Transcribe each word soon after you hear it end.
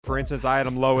For instance, I had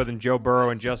him lower than Joe Burrow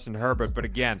and Justin Herbert, but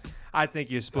again, I think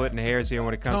you're splitting hairs here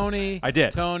when it comes. Tony, I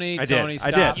did. Tony, I did. Tony,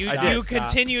 I stop. did. Stop, I did. You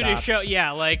continue to show,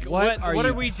 what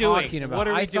are we doing? Talking about? What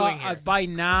are we doing thought, here? By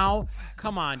now,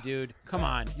 come on, dude. Come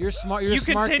on. You're smart. You're a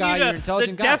smart continue guy. to, You're an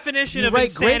intelligent the guy. definition You of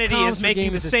write great insanity columns is for making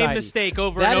Game the of same Society. mistake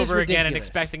over That and is over again and ridiculous.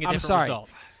 expecting a I'm different sorry. result.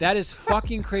 That is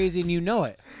fucking crazy, and you know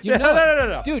it. You know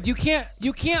No. it. Dude, you can't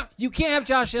have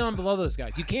Josh Allen below those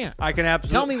guys. You can't. I can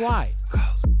absolutely. Tell me why.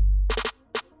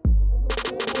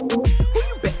 Who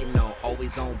you betting on?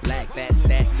 Always on black, fat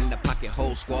stacks in the pocket,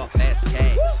 whole squad, fast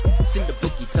cash. Send the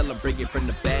bookie, tell him bring it from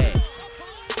the bag.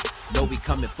 Know we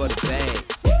coming for the bag.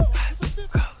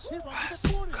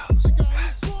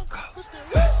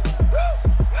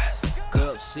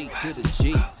 Gov C to the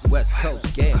G, West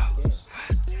Coast gang.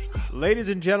 Ladies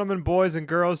and gentlemen, boys and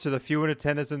girls, to the few in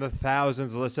attendance and the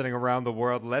thousands listening around the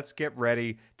world, let's get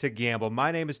ready to gamble.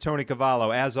 My name is Tony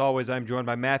Cavallo. As always, I'm joined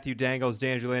by Matthew Dangles,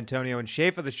 D'Angelo Antonio, and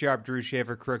Schaefer the Sharp, Drew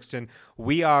Schaefer Crookston.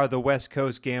 We are the West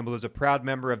Coast Gamblers, a proud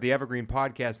member of the Evergreen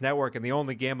Podcast Network and the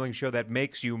only gambling show that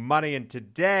makes you money. And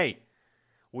today,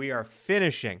 we are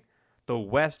finishing the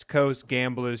West Coast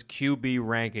Gamblers QB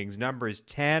rankings, numbers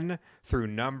 10 through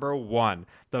number 1.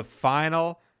 The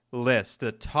final list,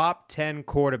 the top 10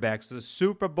 quarterbacks, the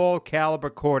Super Bowl caliber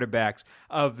quarterbacks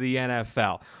of the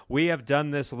NFL. We have done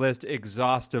this list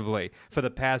exhaustively for the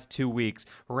past 2 weeks,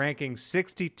 ranking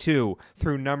 62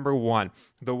 through number 1.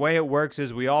 The way it works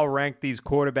is we all rank these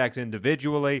quarterbacks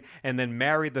individually and then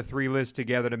marry the 3 lists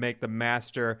together to make the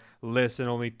master list, and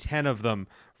only 10 of them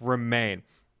remain.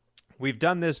 We've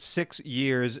done this 6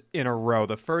 years in a row.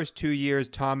 The first 2 years,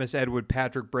 Thomas Edward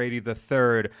Patrick Brady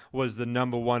III was the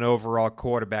number 1 overall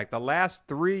quarterback. The last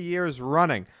 3 years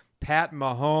running, Pat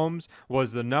Mahomes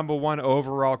was the number 1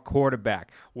 overall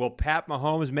quarterback. Will Pat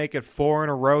Mahomes make it 4 in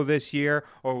a row this year,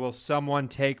 or will someone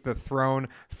take the throne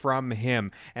from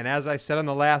him? And as I said on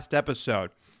the last episode,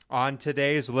 on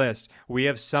today's list, we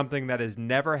have something that has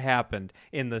never happened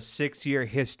in the 6-year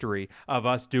history of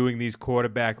us doing these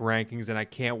quarterback rankings, and I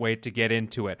can't wait to get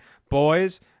into it.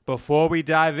 Boys, before we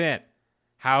dive in,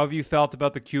 how have you felt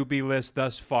about the QB list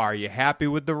thus far? Are you happy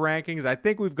with the rankings? I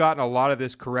think we've gotten a lot of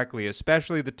this correctly,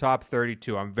 especially the top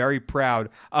 32. I'm very proud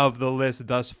of the list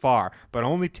thus far, but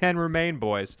only 10 remain,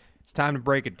 boys. It's time to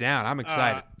break it down. I'm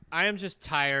excited. I am just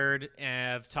tired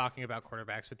of talking about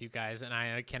quarterbacks with you guys, and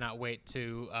I cannot wait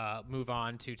to move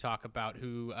on to talk about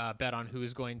who bet on who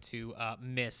is going to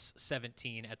miss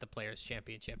 17 at the Players'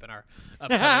 Championship in our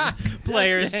upcoming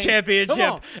Players'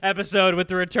 Championship episode with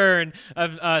the return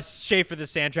of Schaefer the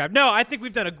Sandtrap. No, I think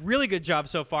we've done a really good job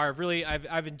so far.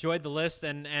 I've enjoyed the list,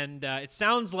 and it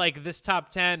sounds like this top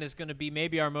 10 is going to be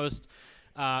maybe our most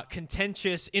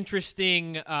contentious,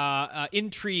 interesting,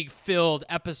 intrigue-filled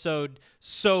episode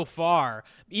so far.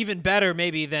 Even better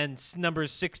maybe than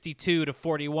numbers 62 to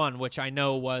 41, which I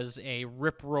know was a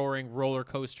rip-roaring roller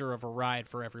coaster of a ride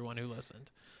for everyone who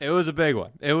listened. It was a big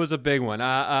one.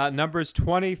 Numbers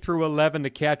 20 through 11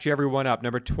 to catch everyone up.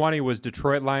 Number 20 was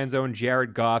Detroit Lions' own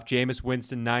Jared Goff, Jameis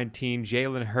Winston 19,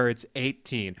 Jalen Hurts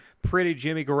 18. Pretty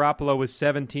Jimmy Garoppolo was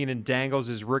 17, and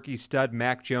Dangles' rookie stud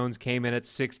Mac Jones came in at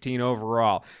 16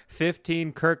 overall.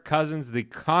 15, Kirk Cousins, the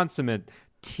consummate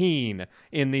teen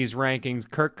in these rankings.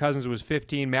 Kirk Cousins was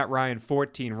 15, Matt Ryan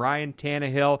 14. Ryan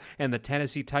Tannehill and the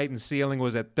Tennessee Titans ceiling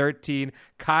was at 13.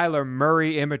 Kyler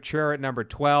Murray, immature, at number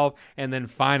 12. And then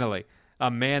finally,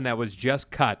 a man that was just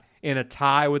cut in a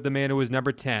tie with the man who was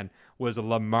number 10 was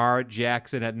Lamar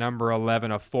Jackson at number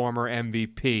 11, a former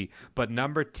MVP. But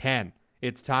number 10,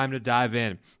 it's time to dive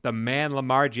in. The man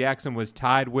Lamar Jackson was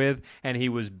tied with, and he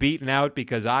was beaten out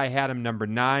because I had him number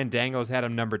 9. Dangles had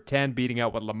him number 10. Beating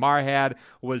out what Lamar had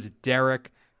was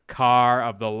Derek Carr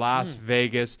of the Las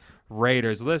Vegas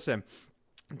Raiders. Listen,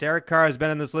 Derek Carr has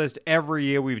been on this list every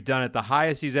year we've done it. The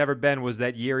highest he's ever been was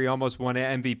that year he almost won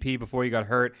MVP before he got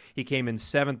hurt. He came in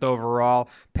 7th overall.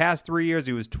 Past 3 years,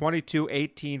 he was 22,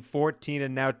 18, 14,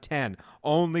 and now 10.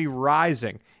 Only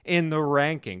rising in the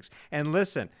rankings. And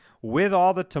listen, with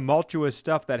all the tumultuous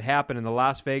stuff that happened in the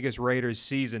Las Vegas Raiders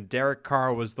season, Derek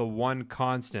Carr was the one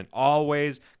constant,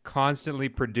 always constantly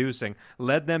producing,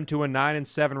 led them to a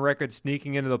 9-7 record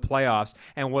sneaking into the playoffs,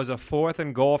 and was a 4th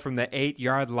and goal from the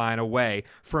 8-yard line away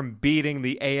from beating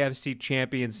the AFC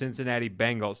champion Cincinnati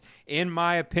Bengals. In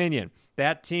my opinion,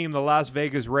 That team, the Las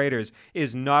Vegas Raiders,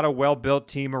 is not a well-built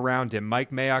team around him. Mike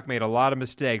Mayock made a lot of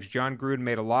mistakes. John Gruden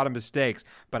made a lot of mistakes.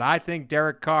 But I think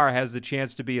Derek Carr has the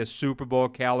chance to be a Super Bowl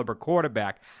caliber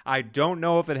quarterback. I don't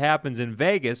know if it happens in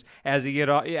Vegas as he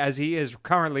is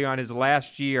currently on his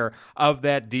last year of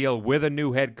that deal with a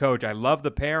new head coach. I love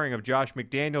the pairing of Josh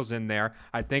McDaniels in there.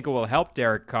 I think it will help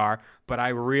Derek Carr, but I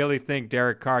really think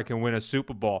Derek Carr can win a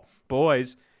Super Bowl.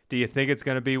 Boys, do you think it's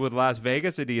going to be with Las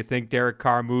Vegas, or do you think Derek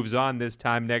Carr moves on this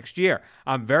time next year?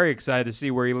 I'm very excited to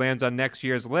see where he lands on next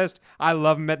year's list. I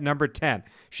love him at number 10.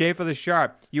 Schaefer the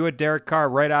Sharp, you had Derek Carr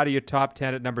right out of your top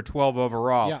 10 at number 12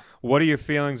 overall. Yeah. What are your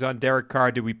feelings on Derek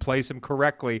Carr? Did we place him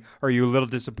correctly, or are you a little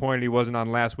disappointed he wasn't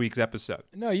on last week's episode?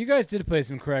 No, you guys did place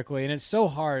him correctly, and it's so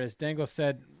hard. As Dangle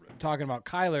said, talking about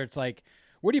Kyler, it's like,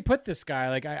 where do you put this guy?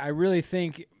 Like, I really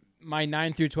think my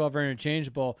 9 through 12 are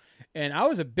interchangeable. And I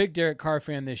was a big Derek Carr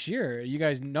fan this year. You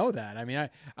guys know that. I mean,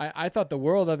 I thought the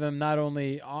world of him, not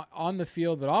only on the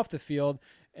field, but off the field,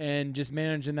 and just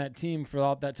managing that team for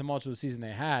all that tumultuous season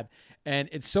they had. And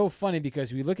it's so funny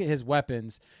because we look at his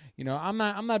weapons. You know, I'm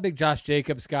not a big Josh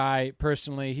Jacobs guy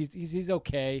personally. He's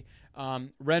okay.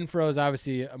 Renfro is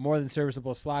obviously a more than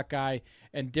serviceable slot guy.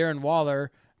 And Darren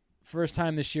Waller, first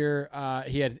time this year,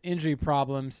 he had injury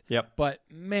problems. Yep. But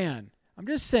man, I'm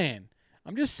just saying.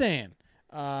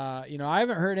 I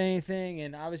haven't heard anything,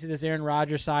 and obviously this Aaron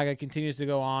Rodgers saga continues to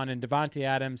go on, and Devontae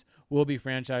Adams will be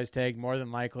franchise tagged more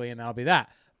than likely, and that'll be that.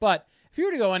 But if he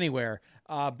were to go anywhere,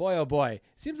 boy, oh boy,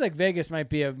 seems like Vegas might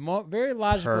be a very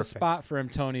logical spot for him,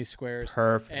 Tony Squares.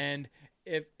 Perfect. And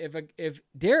if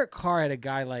Derek Carr had a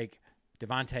guy like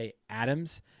Devontae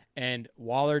Adams, and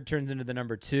Waller turns into the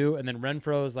number 2, and then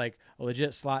Renfro is like a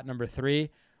legit slot number 3,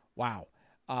 wow.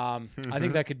 I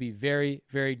think that could be very,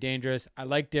 very dangerous. I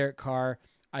like Derek Carr.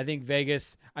 I think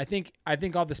Vegas. I think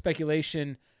all the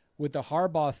speculation with the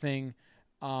Harbaugh thing,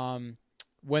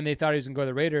 when they thought he was going to go to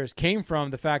the Raiders, came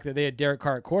from the fact that they had Derek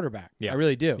Carr at quarterback. Yeah. I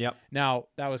really do. Yep. Now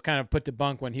that was kind of put to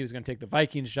bunk when he was going to take the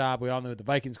Vikings job. We all know what the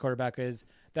Vikings quarterback is.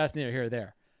 That's neither here nor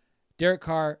there. Derek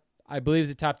Carr, I believe, is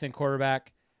a top 10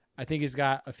 quarterback. I think he's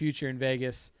got a future in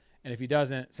Vegas. And if he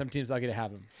doesn't, some teams lucky to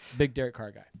have him. Big Derek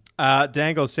Carr guy.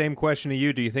 Dangle, same question to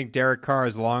you. Do you think Derek Carr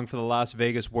is long for the Las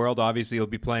Vegas World? Obviously, he'll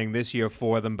be playing this year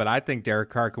for them, but I think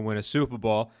Derek Carr can win a Super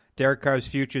Bowl. Derek Carr's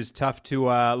future is tough to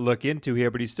look into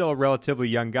here, but he's still a relatively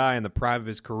young guy in the prime of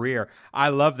his career. I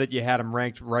love that you had him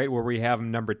ranked right where we have him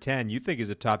number 10. You think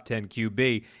he's a top 10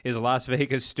 QB. Is Las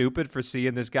Vegas stupid for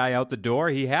seeing this guy out the door?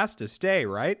 He has to stay,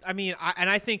 right? I mean,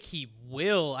 I think he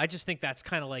will. I just think that's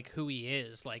kind of like who he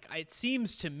is. Like, it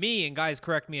seems to me, and guys,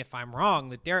 correct me if I'm wrong,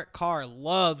 that Derek Carr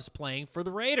loves playing for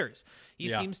the Raiders. He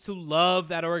seems to love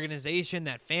that organization,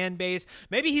 that fan base.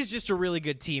 Maybe he's just a really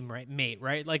good team mate,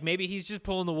 right? Like, maybe he's just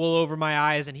pulling the wool over my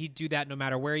eyes, and he'd do that no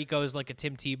matter where he goes, like a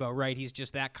Tim Tebow, right? He's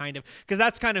just that kind of, because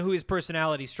that's kind of who his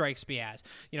personality strikes me as.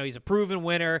 You know, he's a proven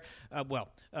winner.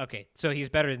 Okay, so he's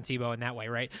better than Tebow in that way,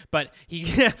 right? But he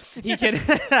can,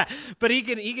 but he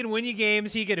can win you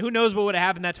games. He can. Who knows what would have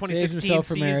happened that 2016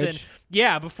 season?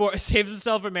 Yeah, before saves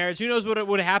himself for marriage. Who knows what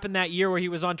would have happened that year where he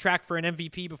was on track for an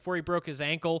MVP before he broke his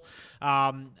ankle?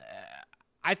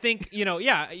 I think,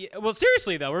 well,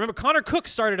 seriously, though, remember Connor Cook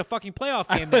started a fucking playoff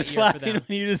game that year for them.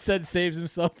 When you just said saves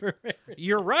himself for marriage.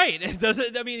 You're right.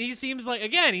 He seems like,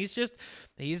 again, he's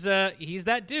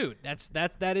that dude.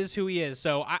 That is who he is.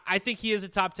 So I think he is a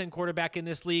top 10 quarterback in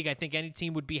this league. I think any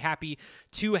team would be happy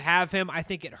to have him. I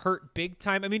think it hurt big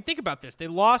time. I mean, think about this. They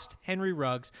lost Henry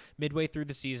Ruggs midway through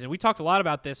the season. We talked a lot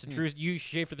about this, and Drew, you,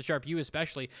 Schaefer the Sharp, you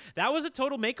especially. That was a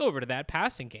total makeover to that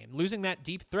passing game. Losing that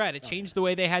deep threat, it changed the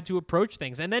way they had to approach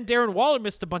things. And then Darren Waller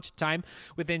missed a bunch of time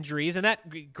with injuries, and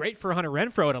that great for Hunter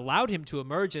Renfrow. It allowed him to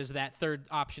emerge as that third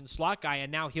option slot guy,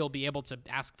 and now he'll be able to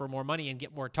ask for more money and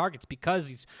get more targets because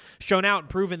he's shown out and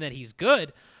proven that he's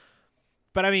good.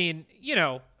 But I mean,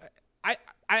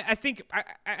 I think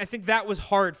that was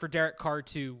hard for Derek Carr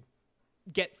to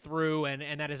get through,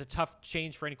 and that is a tough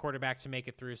change for any quarterback to make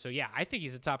it through. So yeah, I think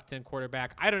he's a top 10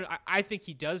 quarterback. I think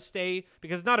he does stay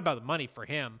because it's not about the money for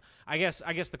him. I guess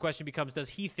the question becomes, does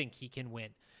he think he can win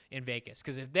in Vegas?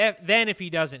 Because if he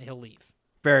doesn't, he'll leave.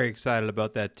 Very excited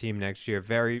about that team next year.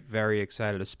 Very, very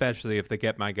excited, especially if they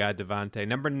get my guy Devontae.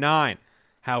 Number 9,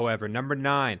 however,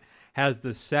 has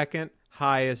the second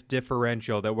highest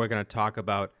differential that we're going to talk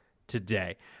about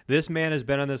today. This man has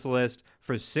been on this list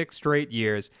for 6 straight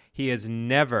years. He has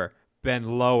never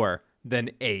been lower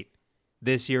than 8.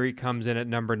 This year he comes in at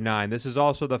number 9. This is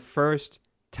also the first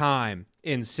time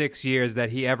in 6 years that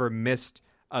he ever missed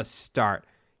a start.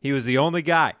 He was the only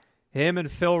guy Him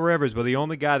and Phil Rivers were the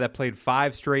only guy that played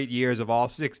 5 straight years of all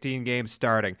 16 games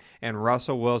starting, and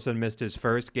Russell Wilson missed his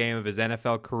first game of his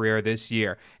NFL career this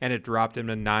year, and it dropped him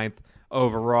to 9th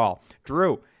overall.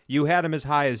 Drew, you had him as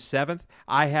high as 7th.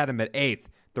 I had him at 8th.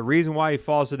 The reason why he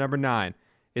falls to number 9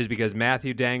 is because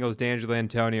Matthew Dangles D'Angelo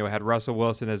Antonio had Russell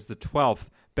Wilson as the 12th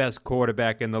best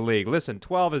quarterback in the league. Listen,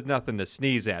 12 is nothing to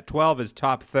sneeze at. 12 is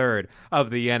top third of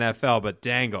the NFL, but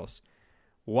Dangles,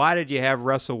 why did you have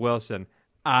Russell Wilson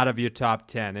out of your top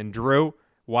 10? And Drew,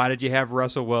 why did you have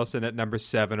Russell Wilson at number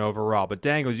 7 overall? But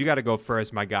Dangles, you got to go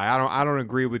first, my guy. I don't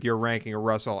agree with your ranking of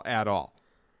Russell at all.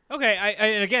 Okay,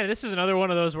 and again, this is another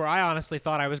one of those where I honestly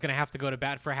thought I was going to have to go to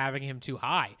bat for having him too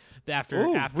high after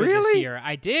really? this year.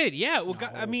 I did, yeah. Well,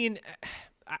 I mean,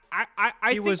 I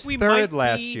he think was we third might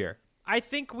last be, year. I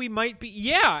think we might be,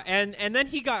 yeah. And then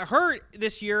he got hurt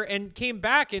this year and came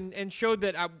back and showed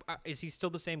that. Is he still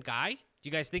the same guy? Do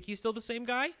you guys think he's still the same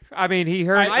guy? I mean, he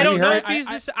hurt. I don't know if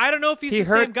he's. I don't know if he's the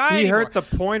hurt, same guy He anymore. hurt the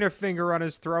pointer finger on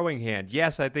his throwing hand.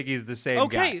 Yes, I think he's the same guy.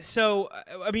 Okay, so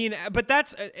I mean, but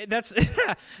that's that's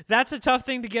a tough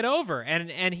thing to get over,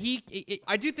 and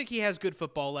I do think he has good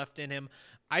football left in him.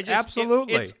 I just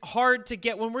Absolutely. it's hard to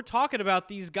get when we're talking about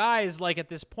these guys. Like at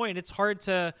this point, it's hard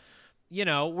to.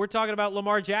 We're talking about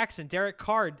Lamar Jackson, Derek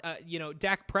Carr,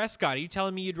 Dak Prescott. Are you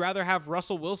telling me you'd rather have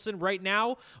Russell Wilson right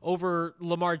now over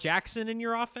Lamar Jackson in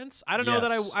your offense? I don't know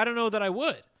that I don't know that I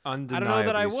would. Undeniably I don't know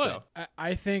that I would. so.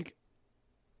 I think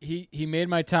he made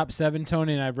my top 7,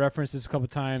 Tony, and I've referenced this a couple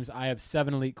times. I have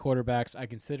 7 elite quarterbacks. I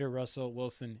consider Russell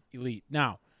Wilson elite.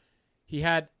 Now, he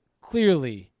had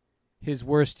clearly his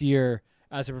worst year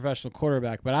as a professional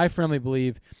quarterback, but I firmly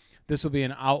believe this will be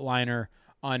an outliner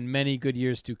on many good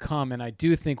years to come. And I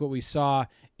do think what we saw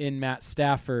in Matt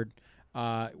Stafford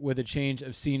with a change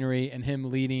of scenery and him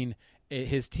leading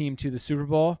his team to the Super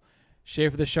Bowl,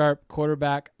 Schaefer the Sharp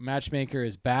quarterback matchmaker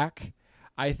is back.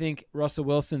 I think Russell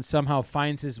Wilson somehow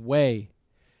finds his way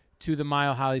to the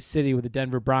Mile High City with the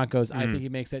Denver Broncos. I think he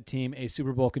makes that team a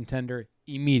Super Bowl contender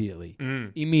immediately.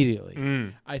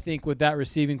 Immediately. I think with that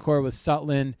receiving core with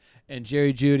Sutton and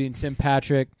Jerry Jeudy and Tim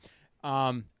Patrick,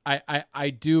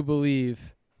 I do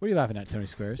believe. What are you laughing at, Tony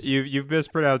Squares? You've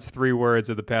mispronounced 3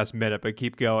 words in the past minute, but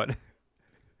keep going.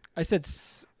 I said,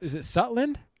 is it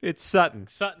Sutland? It's Sutton.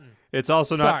 Sutton. It's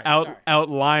also not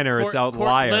outliner. It's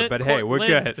outlier. But hey, we're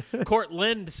good.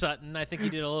 Cortland Sutton. I think he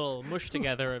did a little mush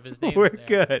together of his names. We're there.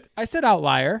 good. I said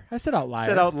outlier. I said outlier.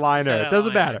 Said outliner. It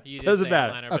doesn't matter. You did Doesn't say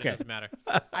matter. outliner, but Okay. It doesn't matter.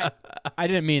 I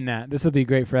didn't mean that. This will be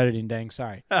great for editing. Dang,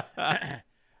 sorry.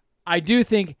 I do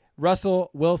think Russell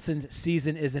Wilson's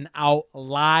season is an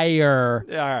outlier.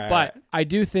 All right. But I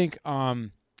do think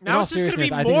Now it's just going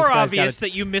to be more obvious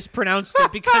that you mispronounced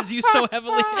it because you so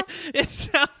heavily. It's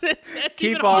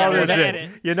keep even all harder this to in. edit.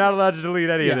 You're not allowed to delete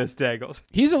any of Yeah. this, Dangles.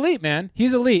 He's elite, man.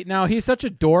 He's elite. Now, he's such a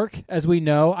dork, as we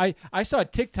know. I saw a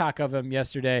TikTok of him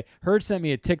yesterday. Hurd sent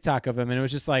me a TikTok of him, and it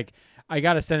was just like, I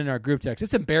got to send in our group text.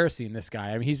 It's embarrassing, this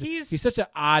guy. I mean, he's such an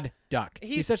odd duck.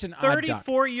 He's such an odd duck.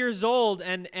 34 years old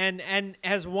and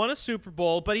has won a Super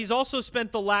Bowl, but he's also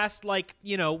spent the last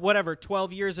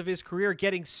 12 years of his career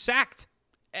getting sacked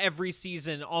every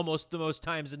season, almost the most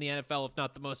times in the NFL, if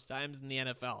not the most times in the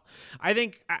NFL. I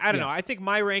think I don't know. I think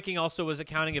my ranking also was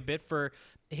accounting a bit for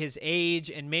his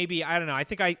age, and maybe, I don't know, I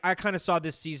think I kind of saw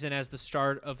this season as the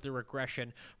start of the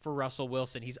regression for Russell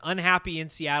Wilson. He's unhappy in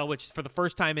Seattle, which for the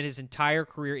first time in his entire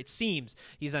career, it seems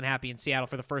he's unhappy in Seattle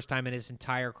for the first time in his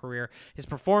entire career. His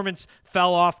performance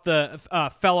fell off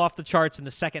the charts in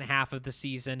the second half of the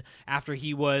season after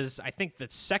he was, I think, the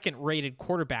second rated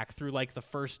quarterback through like the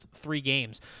first 3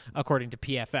 games, according to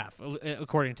PFF,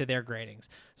 according to their gradings.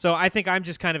 So I think I'm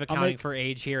just kind of accounting for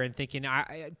age here and thinking,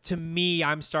 to me,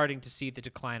 I'm starting to see the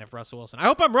decline of Russell Wilson. I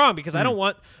hope I'm wrong because I don't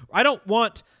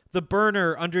want the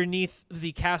burner underneath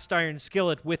the cast iron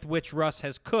skillet with which Russ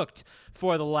has cooked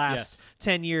for the last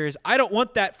 10 years. I don't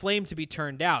want that flame to be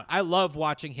turned out. I love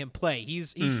watching him play.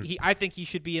 I think he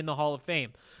should be in the Hall of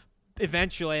Fame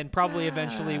eventually, and probably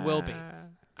eventually will be.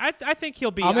 I think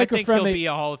he'll be. He'll be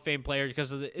a Hall of Fame player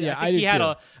because of the. I think he had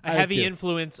a heavy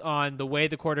influence on the way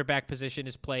the quarterback position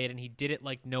is played, and he did it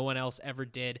like no one else ever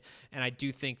did. And I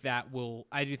do think that will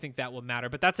matter.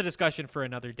 But that's a discussion for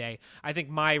another day. I think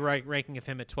my ranking of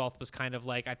him at 12th was kind of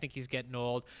like, I think he's getting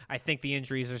old. I think the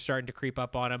injuries are starting to creep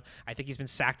up on him. I think he's been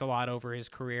sacked a lot over his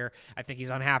career. I think he's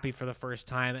unhappy for the first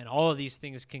time, and all of these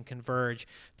things can converge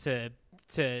to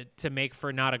make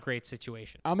for not a great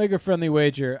situation. I'll make a friendly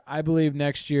wager. I believe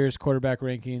next year's quarterback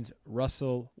rankings,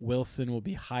 Russell Wilson will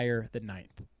be higher than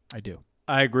 9th. I do.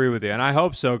 I agree with you, and I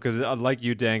hope so because, like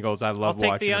you, Dangles, I love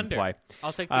watching him play.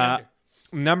 I'll take the under.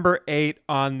 Number 8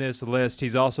 on this list.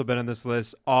 He's also been on this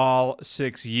list all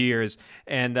 6 years.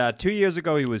 And 2 years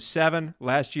ago, he was 7.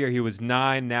 Last year, he was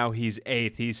 9. Now he's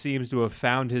 8th. He seems to have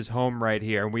found his home right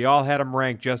here. And we all had him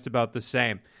ranked just about the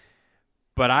same.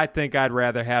 But I think I'd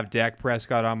rather have Dak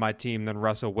Prescott on my team than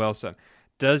Russell Wilson.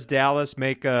 Does Dallas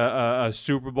make a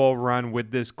Super Bowl run with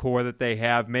this core that they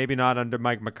have? Maybe not under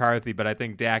Mike McCarthy, but I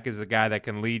think Dak is the guy that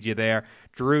can lead you there.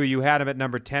 Drew, you had him at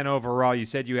number 10 overall. You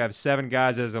said you have 7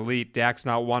 guys as elite. Dak's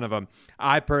not one of them.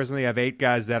 I personally have 8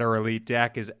 guys that are elite.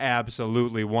 Dak is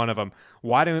absolutely one of them.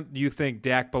 Why don't you think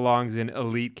Dak belongs in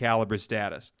elite caliber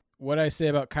status? What I say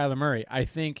about Kyler Murray, I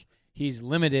think he's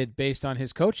limited based on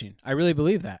his coaching. I really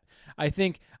believe that. I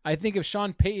think if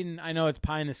Sean Payton, I know it's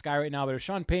pie in the sky right now, but if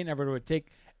Sean Payton ever would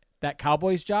take that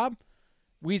Cowboys job,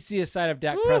 we'd see a side of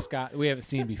Dak Prescott we haven't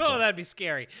seen before. Oh, that'd be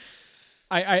scary.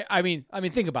 I mean,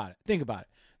 think about it.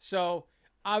 So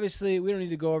obviously, we don't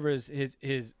need to go over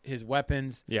his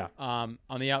weapons. Yeah. On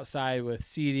the outside with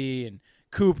CD and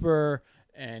Cooper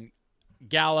and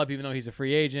Gallup, even though he's a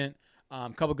free agent, a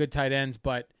couple good tight ends,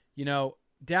 but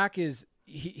Dak is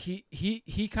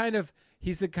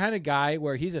he's the kind of guy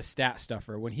where he's a stat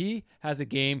stuffer. When he has a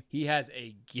game, he has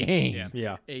a game.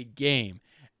 Yeah. A game.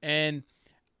 And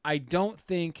I don't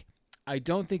think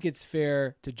it's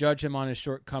fair to judge him on his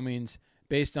shortcomings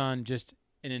based on just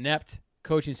an inept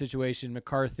coaching situation,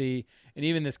 McCarthy, and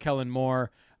even this Kellen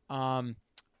Moore.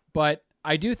 But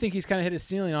I do think he's kind of hit his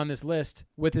ceiling on this list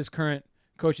with his current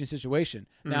coaching situation.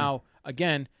 Mm-hmm. Now,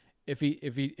 again, if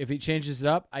he changes it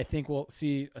up, I think we'll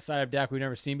see a side of Dak we've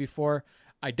never seen before.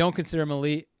 I don't consider him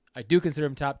elite. I do consider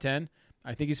him top 10.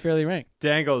 I think he's fairly ranked.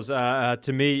 Dangles,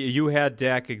 to me, you had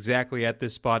Dak exactly at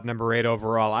this spot, number 8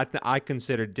 overall. I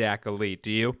consider Dak elite.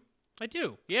 Do you? I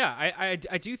do. Yeah, I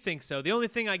do think so. The only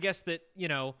thing I guess that,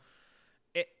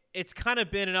 it's kind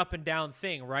of been an up and down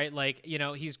thing, right? Like,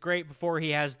 he's great before he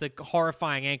has the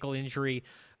horrifying ankle injury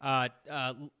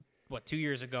 2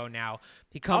 years ago now.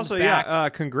 He comes back. Yeah,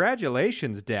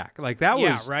 congratulations, Dak. Like that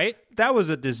was right. That was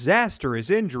a disastrous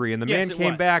injury, and the Yes, man it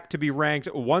came was. back to be ranked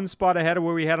 1 spot ahead of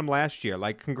where we had him last year.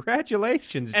 Like,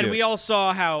 congratulations, And dude. we all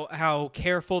saw how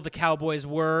careful the Cowboys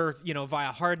were,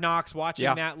 via Hard Knocks,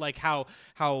 watching that, like how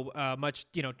much,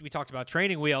 we talked about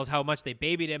training wheels, how much they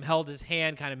babied him, held his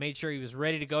hand, kind of made sure he was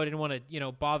ready to go, didn't want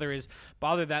to,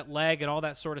 bother that leg and all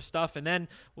that sort of stuff. And then,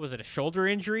 was it a shoulder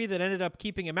injury that ended up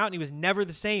keeping him out? And he was never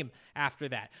the same after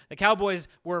that. The Cowboys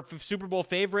were Super Bowl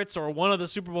favorites, or one of the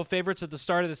Super Bowl favorites at the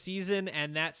start of the season,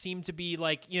 and that seemed to be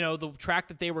like, the track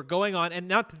that they were going on. And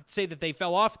not to say that they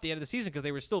fell off at the end of the season, because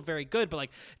they were still very good, but like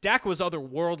Dak was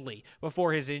otherworldly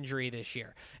before his injury this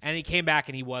year, and he came back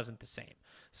and he wasn't the same.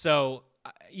 So,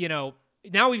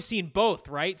 now we've seen both,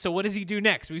 right? So what does he do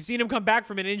next? We've seen him come back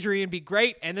from an injury and be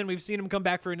great, and then we've seen him come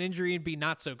back for an injury and be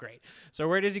not so great. So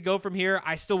where does he go from here?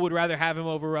 I still would rather have him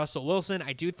over Russell Wilson.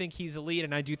 I do think he's elite,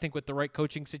 and I do think with the right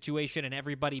coaching situation and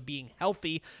everybody being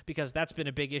healthy, because that's been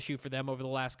a big issue for them over the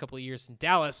last couple of years in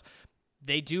Dallas,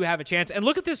 they do have a chance. And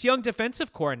look at this young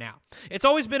defensive core now. It's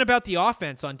always been about the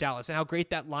offense on Dallas and how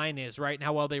great that line is, right? And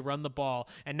how well they run the ball,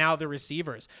 and now the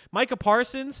receivers. Micah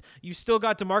Parsons, you still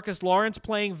got DeMarcus Lawrence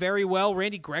playing very well.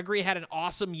 Randy Gregory had an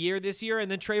awesome year this year. And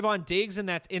then Trayvon Diggs in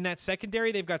that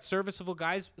secondary. They've got serviceable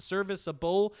guys,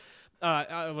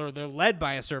 or they're led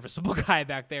by a serviceable guy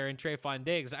back there in Trayvon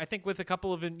Diggs. I think with a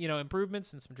couple of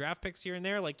improvements and some draft picks here and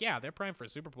there, they're primed for a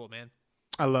Super Bowl, man.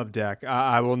 I love Dak.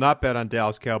 I will not bet on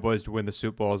Dallas Cowboys to win the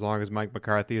Super Bowl as long as Mike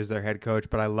McCarthy is their head coach,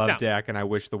 but I love Dak, and I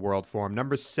wish the world for him.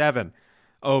 Number 7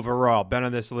 overall, been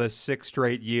on this list 6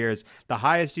 straight years. The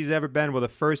highest he's ever been were the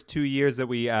first 2 years that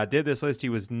we did this list. He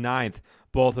was 9th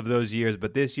both of those years,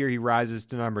 but this year he rises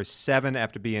to number 7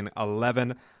 after being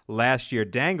 11 last year.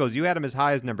 Dangles, you had him as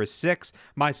high as number 6.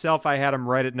 Myself, I had him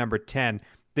right at number 10.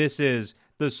 This is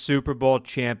the Super Bowl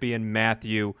champion,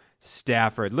 Matthew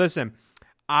Stafford. Listen,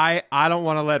 I don't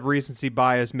want to let recency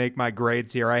bias make my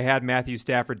grades here. I had Matthew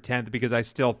Stafford 10th because I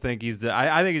still think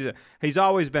I think he's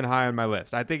always been high on my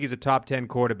list. I think he's a top 10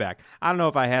 quarterback. I don't know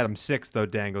if I had him 6th though,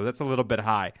 Dangle. That's a little bit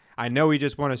high. I know he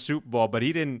just won a Super Bowl, but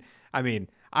he didn't. I mean,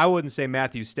 I wouldn't say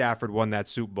Matthew Stafford won that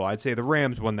Super Bowl. I'd say the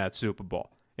Rams won that Super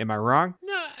Bowl. Am I wrong?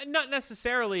 No, not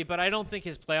necessarily, but I don't think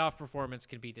his playoff performance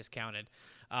can be discounted.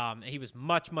 He was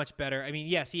much, much better. I mean,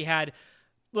 yes, he had.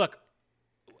 Look,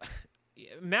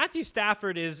 Matthew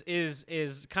Stafford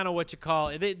is kind of what you call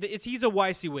he's a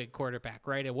WYSIWYG quarterback,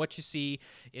 right? And what you see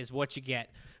is what you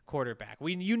get quarterback.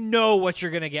 You know what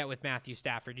you're going to get with Matthew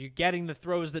Stafford. You're getting the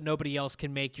throws that nobody else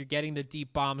can make. You're getting the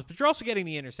deep bombs, but you're also getting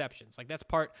the interceptions. Like, that's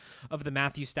part of the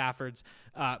Matthew Stafford's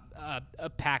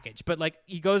package. But like,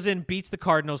 he goes in, beats the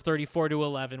Cardinals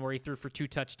 34-11, where he threw for 2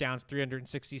 touchdowns,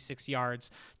 366 yards,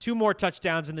 2 more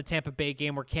touchdowns in the Tampa Bay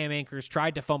game where Cam Akers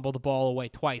tried to fumble the ball away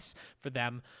twice for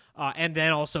them. And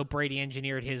then also Brady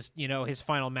engineered his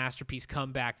final masterpiece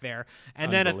comeback there.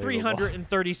 And then a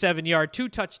 337-yard,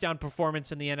 2-touchdown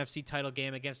performance in the NFC title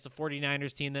game against the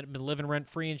 49ers team that had been living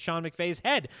rent-free in Sean McVay's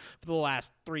head for the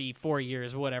last 3-4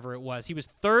 years, whatever it was. He was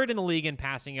 3rd in the league in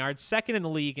passing yards, 2nd in the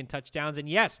league in touchdowns, and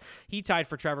yes, he tied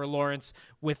for Trevor Lawrence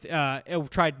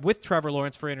tried with Trevor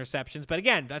Lawrence for interceptions. But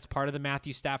again, that's part of the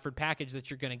Matthew Stafford package that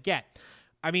you're going to get.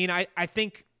 I mean, I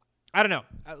think, I don't know.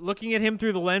 Looking at him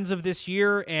through the lens of this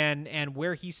year and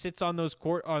where he sits on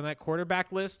that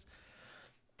quarterback list,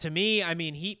 to me, I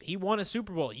mean, he won a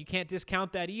Super Bowl. You can't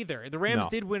discount that either. The Rams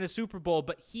did win a Super Bowl,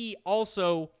 but he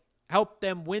also helped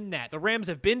them win that. The Rams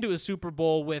have been to a Super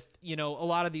Bowl with, a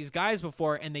lot of these guys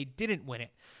before, and they didn't win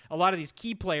it. A lot of these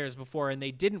key players before, and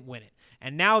they didn't win it.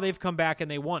 And now they've come back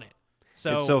and they won it.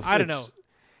 So I don't know.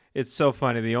 It's so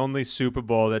funny. The only Super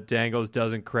Bowl that Dangles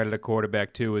doesn't credit a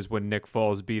quarterback to is when Nick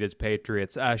Foles beat his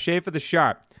Patriots. Schaefer the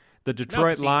Sharp, the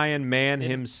Detroit Lion man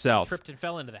himself. Tripped and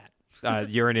fell into that.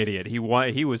 You're an idiot. He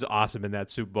was awesome in that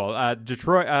Super Bowl.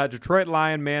 Detroit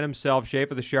Lion man himself,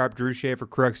 Schaefer the Sharp, Drew Schaefer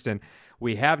Crookston.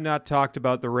 We have not talked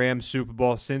about the Rams Super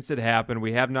Bowl since it happened.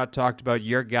 We have not talked about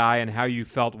your guy and how you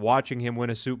felt watching him win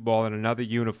a Super Bowl in another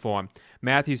uniform.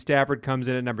 Matthew Stafford comes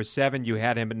in at number 7. You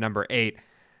had him at number 8.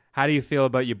 How do you feel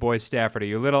about your boy Stafford? Are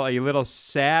you a little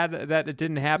sad that it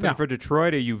didn't happen for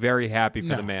Detroit? Or are you very happy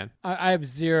for the man? I have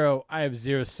zero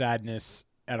sadness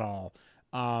at all.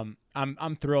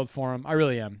 I'm thrilled for him. I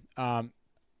really am.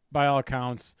 By all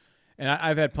accounts, and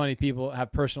I've had plenty of people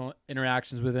have personal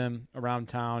interactions with him around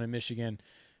town in Michigan.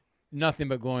 Nothing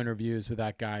but glowing reviews with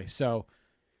that guy. So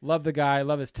love the guy,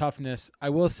 love his toughness. I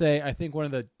will say, I think one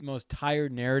of the most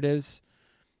tired narratives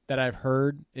that I've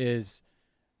heard is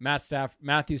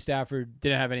Matthew Stafford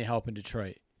didn't have any help in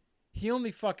Detroit. He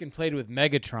only fucking played with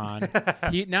Megatron.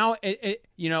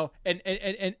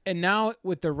 And now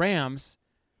with the Rams,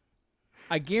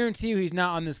 I guarantee you he's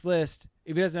not on this list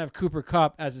if he doesn't have Cooper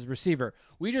Kupp as his receiver.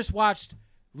 We just watched,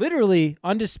 literally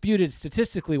undisputed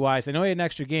statistically wise, I know he had an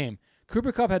extra game,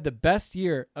 Cooper Kupp had the best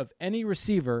year of any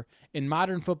receiver in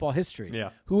modern football history.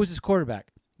 Yeah. Who was his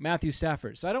quarterback? Matthew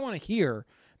Stafford. So I don't want to hear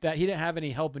that he didn't have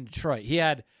any help in Detroit. He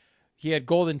had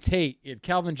Golden Tate. He had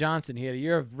Calvin Johnson. He had a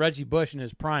year of Reggie Bush in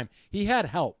his prime. He had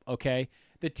help, okay?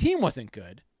 The team wasn't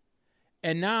good.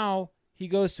 And now he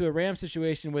goes to a Rams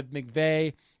situation with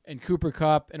McVay and Cooper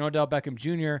Kupp and Odell Beckham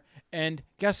Jr. And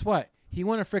guess what? He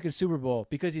won a freaking Super Bowl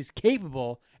because he's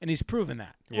capable, and he's proven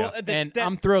that. Yeah. Well,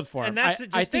 I'm thrilled for him. And that's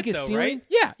I think his ceiling, right?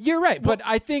 Yeah, you're right. Well, but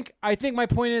I think my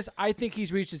point is, I think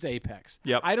he's reached his apex.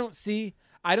 Yep. I don't see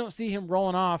him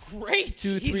rolling off. Great.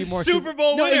 2-3 He's more a Super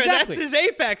Bowl No, winner. exactly. That's his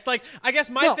apex. Like, I guess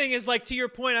my thing is, like, to your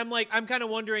point, I'm kind of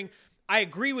wondering, I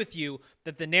agree with you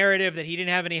that the narrative that he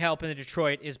didn't have any help in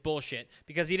Detroit is bullshit,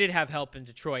 because he did have help in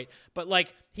Detroit, but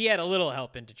like, he had a little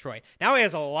help in Detroit. Now he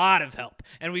has a lot of help,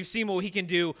 and we've seen what he can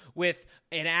do with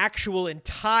an actual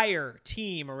entire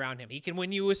team around him. He can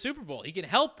win you a Super Bowl. He can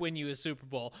help win you a Super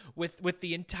Bowl with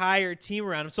the entire team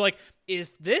around him. So like,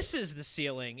 if this is the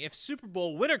ceiling, if Super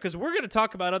Bowl winner, because we're going to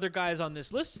talk about other guys on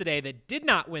this list today that did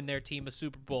not win their team a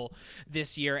Super Bowl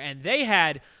this year, and they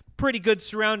had pretty good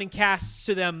surrounding casts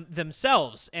to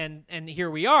themselves, and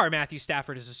here we are. Matthew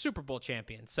Stafford is a Super Bowl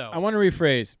champion. So I want to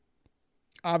rephrase.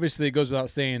 Obviously, it goes without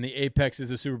saying the apex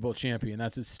is a Super Bowl champion.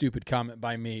 That's a stupid comment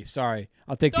by me. Sorry,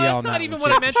 I'll take the L. That's not even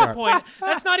what I meant to point.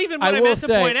 That's not even what I meant to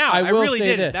point out. I really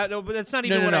didn't. That's not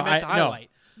even what I meant to highlight.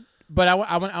 But I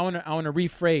want to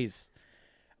rephrase.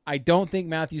 I don't think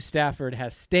Matthew Stafford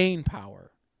has staying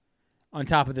power on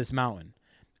top of this mountain.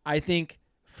 I think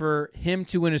for him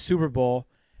to win a Super Bowl,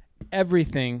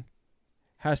 everything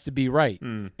has to be right.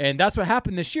 And that's what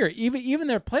happened this year. Even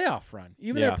their playoff run.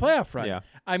 Yeah.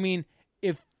 I mean,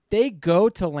 if they go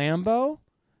to Lambeau,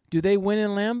 do they win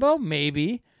in Lambeau?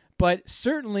 Maybe. But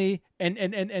certainly, and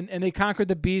they conquered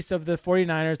the beast of the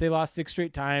 49ers. They lost 6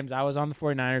 straight times. I was on the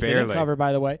 49ers. Barely. They didn't cover,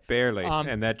 by the way. Barely.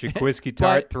 And that Jaquiski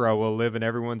Tart throw will live in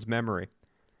everyone's memory.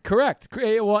 Correct.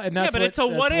 Well, and that's it's a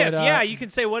what if. You can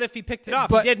say what if he picked it off.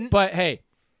 But, he didn't. But hey,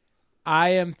 I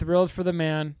am thrilled for the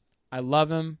man. I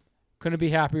love him. Couldn't be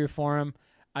happier for him.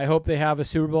 I hope they have a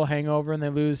Super Bowl hangover and they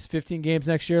lose 15 games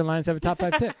next year and Lions have a top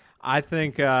 5 pick. I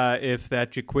think if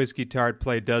that Jaquiski Tart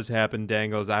play does happen,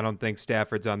 Dangles, I don't think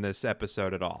Stafford's on this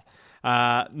episode at all.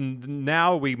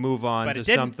 Now we move on to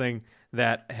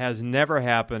that has never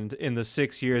happened in the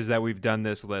 6 years that we've done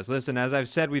this list. Listen, as I've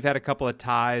said, we've had a couple of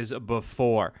ties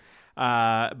before.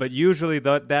 But usually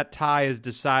that tie is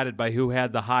decided by who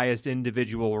had the highest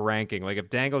individual ranking. Like if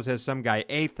Dangles has some guy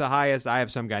 8th the highest, I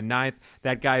have some guy 9th.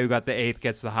 That guy who got the 8th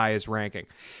gets the highest ranking.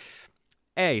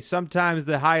 Sometimes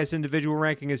the highest individual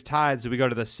ranking is tied, so we go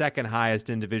to the second highest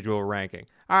individual ranking.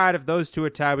 All right, if those two are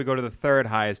tied, we go to the third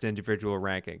highest individual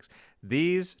rankings.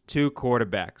 These two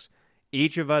quarterbacks,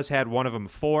 each of us had one of them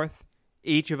 4th.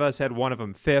 Each of us had one of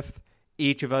them 5th.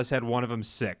 Each of us had one of them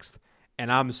 6th.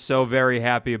 And I'm so very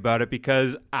happy about it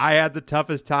because I had the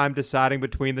toughest time deciding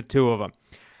between the two of them.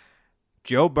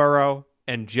 Joe Burrow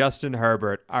and Justin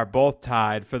Herbert are both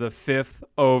tied for the 5th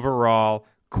overall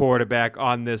quarterback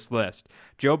on this list.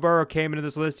 Joe Burrow came into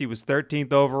this list. He was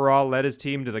 13th overall, led his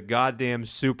team to the goddamn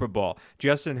Super Bowl.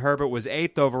 Justin Herbert was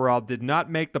 8th overall, did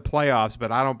not make the playoffs,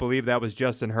 but I don't believe that was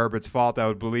Justin Herbert's fault. I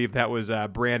would believe that was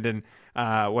Brandon,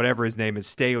 whatever his name is,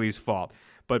 Staley's fault.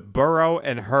 But Burrow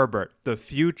and Herbert, the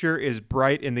future is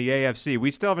bright in the AFC.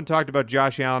 We still haven't talked about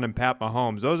Josh Allen and Pat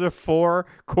Mahomes. Those are 4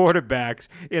 quarterbacks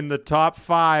in the top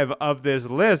 5 of this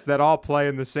list that all play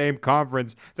in the same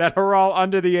conference that are all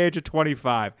under the age of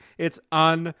 25. It's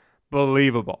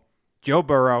unbelievable. Joe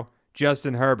Burrow,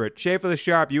 Justin Herbert. Schaefer the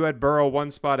Sharp, you had Burrow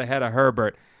one spot ahead of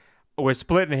Herbert. We're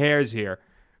splitting hairs here.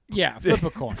 Yeah, flip a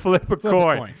coin. Flip a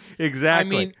coin.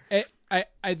 Exactly. I mean,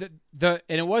 and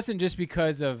it wasn't just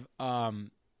because of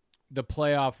the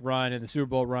playoff run and the Super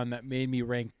Bowl run that made me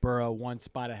rank Burrow one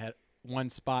spot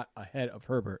ahead of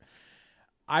Herbert.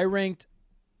 I ranked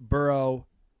Burrow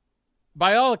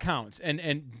by all accounts, and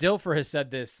Dilfer has said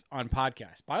this on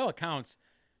podcasts. By all accounts,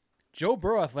 Joe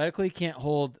Burrow athletically can't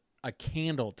hold a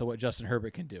candle to what Justin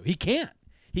Herbert can do. He can't.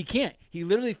 He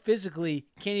literally physically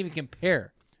can't even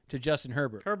compare to Justin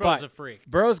Herbert. Herbert's a freak.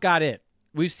 Burrow's got it.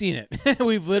 We've seen it.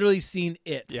 We've literally seen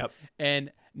it. Yep.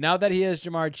 And now that he has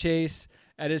Jamar Chase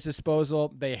at his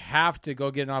disposal, they have to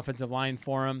go get an offensive line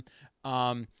for him.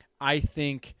 I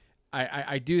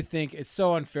do think it's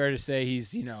so unfair to say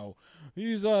he's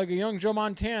like a young Joe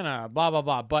Montana, blah blah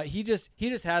blah. But he just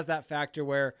has that factor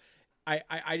where I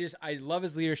love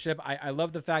his leadership. I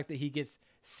love the fact that he gets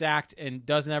sacked and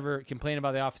doesn't ever complain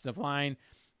about the offensive line.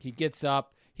 He gets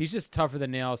up. He's just tougher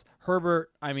than nails. Herbert,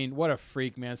 I mean, what a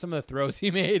freak, man. Some of the throws he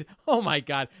made. Oh, my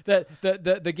God.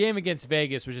 The game against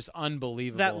Vegas was just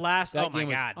unbelievable. That oh, my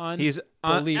game God. Was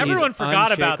unbelievable. Everyone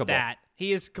forgot about unshakable. that.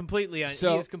 He is completely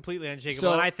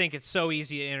unshakable. And I think it's so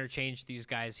easy to interchange these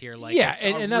guys here. Like, yeah, it's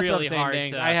and that's really what I'm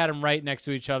saying. I had them right next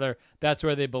to each other. That's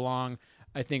where they belong.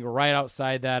 I think right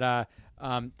outside that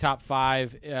top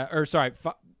 5. Tied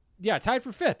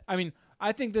for 5th. I mean,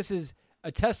 I think this is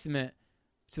a testament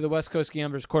to the West Coast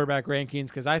Gamblers quarterback rankings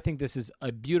because I think this is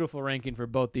a beautiful ranking for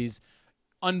both these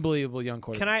unbelievable young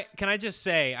quarterbacks. Can I just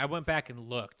say I went back and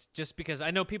looked just because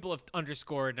I know people have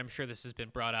underscored, and I'm sure this has been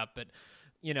brought up, but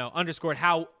underscored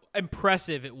how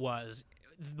impressive it was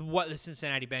what the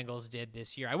Cincinnati Bengals did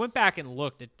this year. I went back and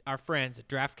looked at our friends at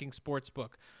DraftKings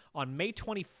Sportsbook on May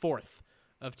 24th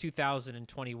of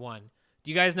 2021. Do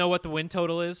you guys know what the win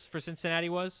total is for Cincinnati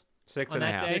was?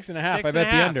 6.5. 6.5. I bet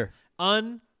the under.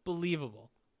 Unbelievable.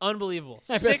 I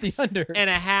bet the under.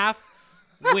 6.5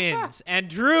 wins. And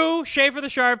Drew Schaefer the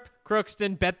Sharp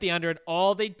Crookston bet the under, and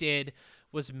all they did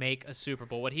was make a Super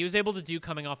Bowl. What he was able to do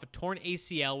coming off a torn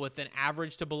ACL with an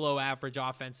average to below average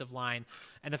offensive line,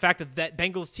 and the fact that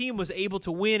Bengals team was able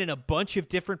to win in a bunch of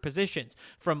different positions,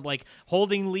 from like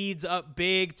holding leads up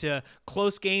big to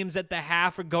close games at the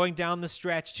half or going down the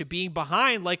stretch to being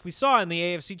behind like we saw in the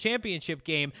AFC Championship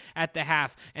game at the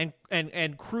half and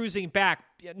cruising back.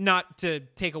 Not to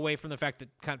take away from the fact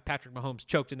that Patrick Mahomes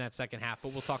choked in that second half,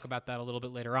 but we'll talk about that a little bit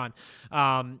later on.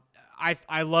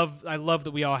 I love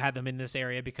that we all had them in this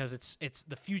area because it's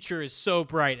the future is so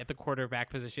bright at the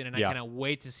quarterback position, and I cannot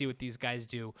wait to see what these guys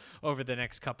do over the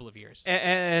next couple of years.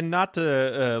 And not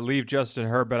to leave Justin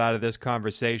Herbert out of this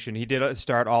conversation, he did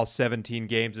start all 17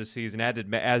 games this season,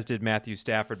 as did Matthew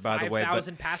Stafford, by the way.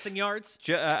 5,000 passing yards.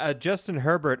 Justin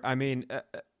Herbert, I mean.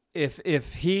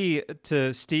 If he,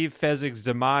 to Steve Fezzig's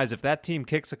demise, if that team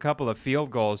kicks a couple of field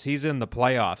goals, he's in the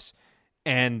playoffs.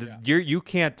 And you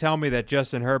can't tell me that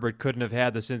Justin Herbert couldn't have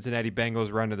had the Cincinnati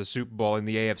Bengals run to the Super Bowl in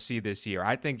the AFC this year.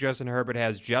 I think Justin Herbert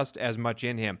has just as much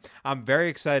in him. I'm very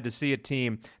excited to see a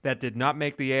team that did not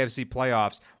make the AFC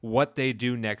playoffs, what they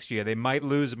do next year. They might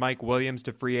lose Mike Williams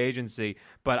to free agency,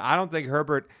 but I don't think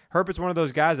Herbert's one of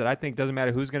those guys that I think doesn't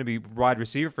matter who's going to be wide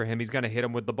receiver for him, he's going to hit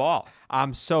him with the ball.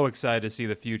 I'm so excited to see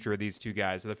the future of these two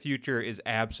guys. The future is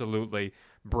absolutely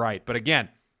bright. But again,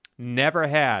 never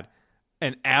had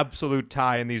an absolute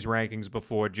tie in these rankings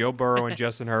before. Joe Burrow and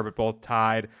Justin Herbert both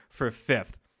tied for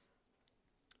 5th.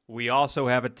 we also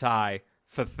have a tie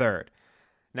for third.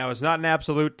 Now, it's not an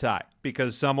absolute tie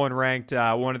because someone ranked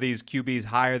one of these QBs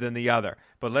higher than the other.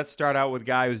 But let's start out with a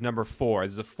guy who's number 4.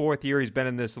 This is the 4th year he's been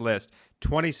in this list.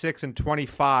 26 and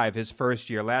 25 his first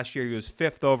year. Last year he was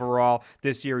 5th overall.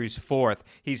 This year he's 4th.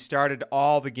 He started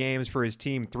all the games for his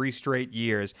team 3 straight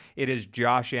years. It is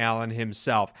Josh Allen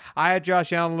himself. I had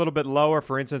Josh Allen a little bit lower.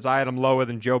 For instance, I had him lower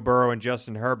than Joe Burrow and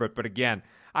Justin Herbert. But again,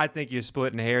 I think you're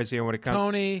splitting hairs here when it comes.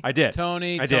 Tony, I did.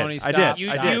 Tony, Stop.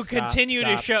 You continue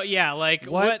to show. Yeah, like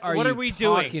what are we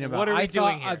doing? talking about? What are we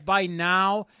doing here? By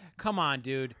now, come on,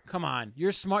 dude. Come on.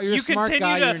 You're smart. You're a smart continue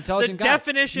guy. to, You're an intelligent the guy.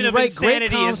 definition You of write great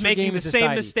insanity columns is for making Game the of same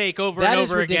Society. mistake over That and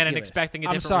is over again and ridiculous. expecting a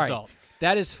I'm different sorry. result.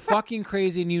 That is fucking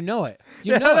crazy, and you know it.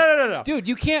 You know No. Dude,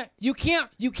 you can't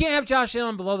have Josh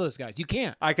Allen below those guys. You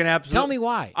can't. I can absolutely Tell me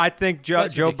why. I think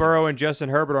That's Joe Burrow ridiculous. and Justin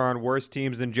Herbert are on worse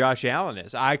teams than Josh Allen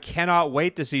is. I cannot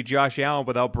wait to see Josh Allen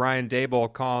without Brian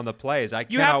Daboll calling the plays. You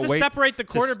cannot have to wait separate the to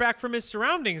quarterback from his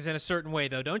surroundings in a certain way,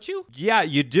 though, don't you? Yeah,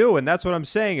 you do, and that's what I'm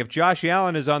saying. If Josh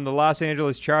Allen is on the Los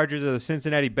Angeles Chargers or the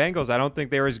Cincinnati Bengals, I don't think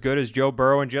they're as good as Joe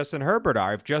Burrow and Justin Herbert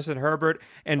are. If Justin Herbert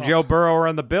and Joe Burrow are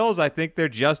on the Bills, I think they're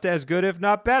just as good, if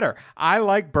not better. I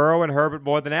like Burrow and Herbert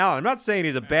more than Allen. I'm not saying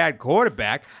he's a bad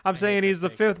quarterback. I'm saying he's the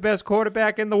 5th best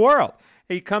quarterback in the world.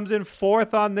 He comes in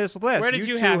 4th on this list. Where did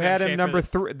you two have him, had him Schaefer? number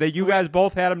 3. You guys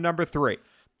both had him number 3.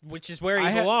 Which is where he I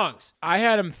had- belongs. I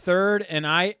had him 3rd, and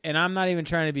I'm not even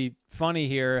trying to be funny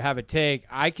here, have a take.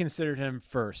 I considered him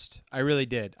 1st. I really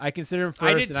did. I considered him 1st,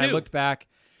 I did and I too. looked back,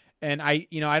 and I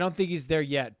don't think he's there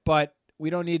yet. But we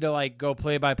don't need to go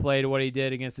play by play to what he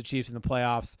did against the Chiefs in the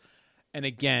playoffs. And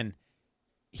again,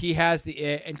 he has the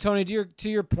it. And Tony, to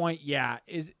your point, yeah,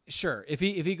 is sure if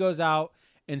he goes out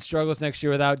and struggles next year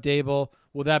without Dable,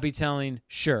 will that be telling?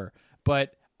 Sure,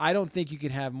 but I don't think you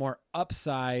can have more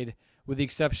upside, with the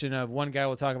exception of one guy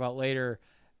we'll talk about later,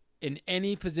 in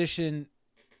any position,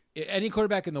 any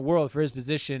quarterback in the world for his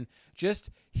position. Just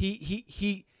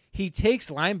he takes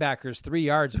linebackers 3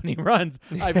 yards when he runs.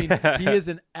 I mean, he is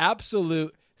an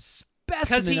absolute specimen.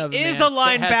 Because he of a is man a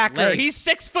that has linebacker. legs. He's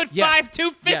 6'5", Yes.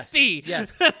 250.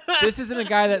 Yes. This isn't a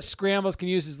guy that scrambles, can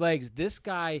use his legs. This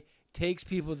guy takes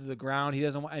people to the ground. He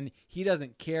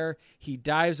doesn't care. He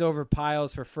dives over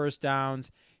piles for first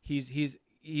downs. He's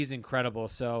incredible.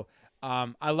 So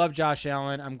I love Josh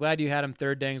Allen. I'm glad you had him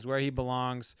 3rd. Dang's where he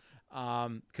belongs.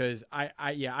 Because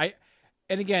and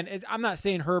again, I'm not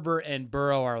saying Herbert and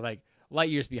Burrow are light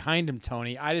years behind him,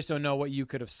 Tony. I just don't know what you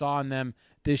could have saw in them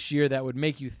this year that would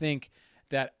make you think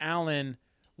that Allen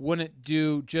wouldn't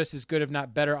do just as good, if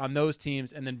not better, on those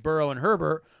teams, and then Burrow and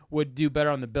Herbert would do better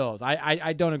on the Bills.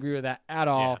 I don't agree with that at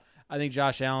all. Yeah. I think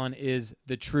Josh Allen is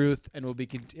the truth and will be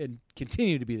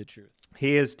continue to be the truth.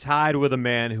 He is tied with a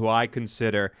man who I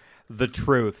consider the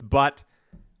truth, but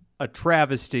a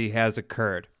travesty has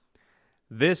occurred.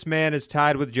 This man is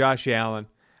tied with Josh Allen.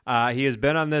 He has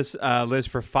been on this list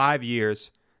for 5 years.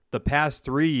 The past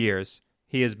 3 years,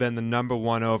 he has been the number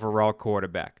 1 overall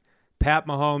quarterback. Pat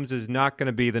Mahomes is not going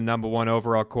to be the number 1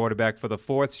 overall quarterback for the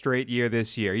 4th straight year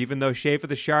this year, even though Schaefer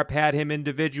the Sharp had him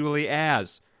individually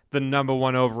as the number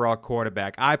 1 overall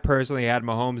quarterback. I personally had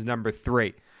Mahomes number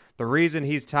 3. The reason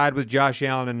he's tied with Josh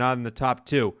Allen and not in the top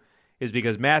 2 is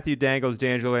because Matthew Dangles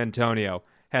D'Angelo Antonio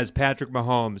has Patrick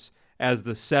Mahomes as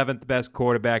the 7th best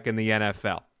quarterback in the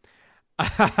NFL.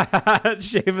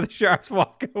 Schaefer the Sharp's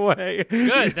walking away.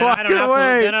 Good. He's Then I don't walking have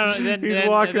away. to. Then He's then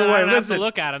walking I away. don't have Listen, to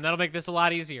look at him. That'll make this a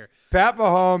lot easier. Pat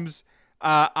Mahomes,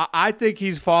 I think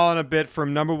he's fallen a bit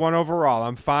from number 1 overall.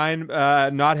 I'm fine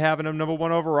not having him number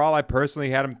 1 overall. I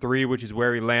personally had him 3, which is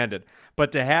where he landed.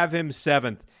 But to have him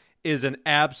 7th is an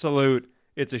absolute,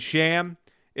 it's a sham.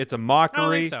 It's a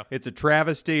mockery. so. It's a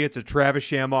travesty. It's a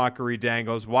Travis-sham mockery,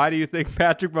 Dangles. Why do you think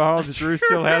Patrick Mahomes, Drew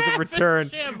still hasn't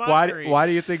returned? Travis-sham Why mockery.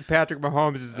 do you think Patrick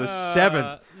Mahomes is the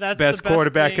 7th that's best the best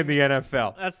quarterback thing. in the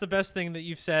NFL? That's the best thing that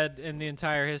you've said in the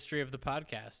entire history of the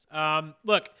podcast.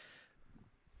 Look,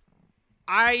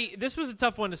 this was a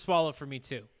tough one to swallow for me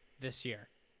too this year,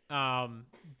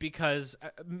 because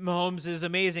Mahomes is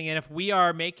amazing, and if we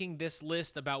are making this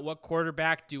list about what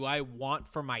quarterback do I want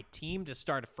for my team to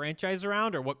start a franchise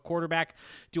around, or what quarterback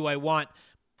do I want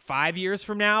 5 years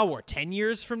from now or 10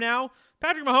 years from now,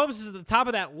 Patrick Mahomes is at the top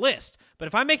of that list. But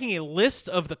if I'm making a list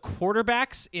of the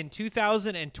quarterbacks in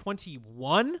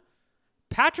 2021,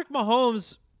 Patrick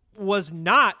Mahomes was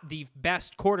not the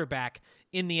best quarterback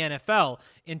in the NFL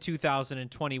in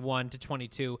 2021 to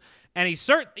 22, and he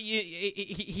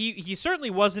certainly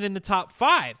wasn't in the top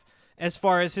 5 as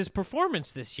far as his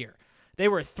performance this year. They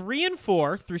were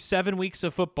 3-4 through 7 weeks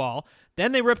of football.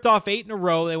 Then they ripped off 8 in a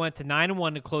row. They went to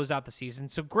 9-1 to close out the season.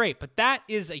 So great. But that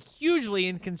is a hugely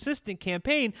inconsistent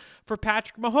campaign for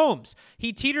Patrick Mahomes.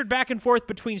 He teetered back and forth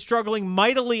between struggling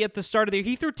mightily at the start of the year.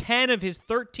 He threw 10 of his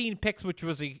 13 picks, which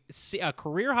was a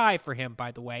career high for him,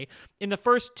 by the way, in the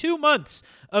first 2 months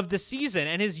of the season.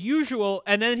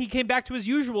 And then he came back to his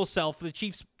usual self. The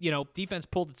Chiefs, defense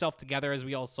pulled itself together, as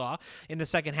we all saw in the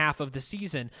second half of the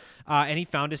season, and he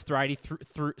found his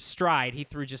stride. He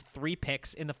threw just 3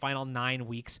 picks in the final 9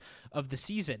 weeks of the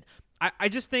season. I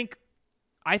think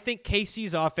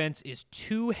KC's offense is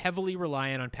too heavily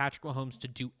reliant on Patrick Mahomes to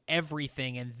do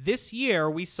everything, and this year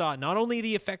we saw not only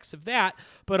the effects of that,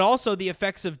 but also the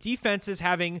effects of defenses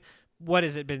having, what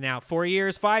has it been now, 4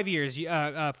 years, 5 years,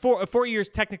 4 years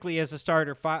technically as a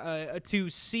starter, to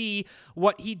see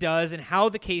what he does and how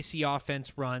the KC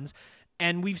offense runs.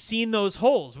 And we've seen those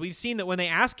holes. We've seen that when they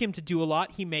ask him to do a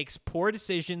lot, he makes poor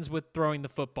decisions with throwing the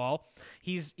football.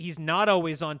 He's not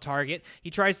always on target. He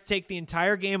tries to take the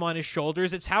entire game on his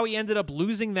shoulders. It's how he ended up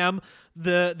losing them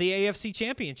the AFC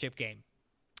Championship game.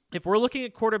 If we're looking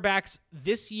at quarterbacks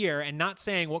this year and not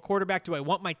saying what quarterback do I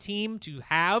want my team to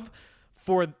have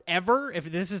forever,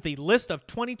 if this is the list of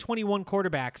 2021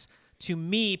 quarterbacks, to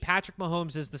me, Patrick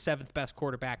Mahomes is the 7th best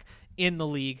quarterback in the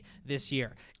league this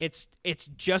year. It's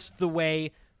just the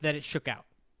way that it shook out.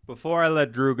 Before I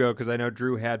let Drew go, because I know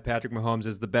Drew had Patrick Mahomes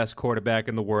as the best quarterback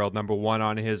in the world, number 1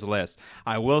 on his list,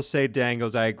 I will say,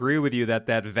 Dangles, I agree with you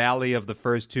that valley of the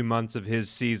first 2 months of his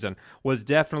season was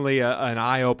definitely an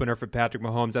eye-opener for Patrick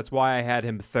Mahomes. That's why I had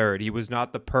him 3rd. He was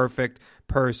not the perfect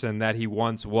person that he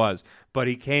once was, but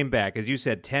he came back. As you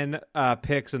said, 10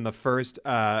 picks in the first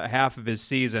half of his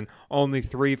season, only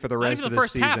 3 for the rest of the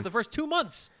season. Not even the first half, the first 2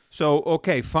 months. So,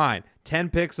 okay, fine. 10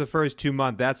 picks the first 2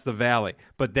 months, that's the valley.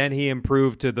 But then he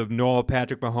improved to the normal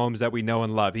Patrick Mahomes that we know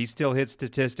and love. He still hits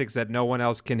statistics that no one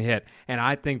else can hit. And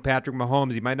I think Patrick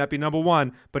Mahomes, he might not be number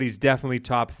 1, but he's definitely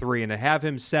top 3. And to have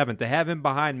him 7th, to have him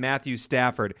behind Matthew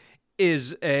Stafford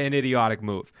is an idiotic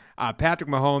move. Patrick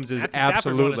Mahomes is Matthew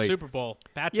absolutely... Stafford won a Super Bowl.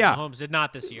 Patrick Mahomes did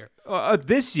not this year.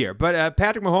 This year, but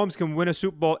Patrick Mahomes can win a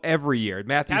Super Bowl every year.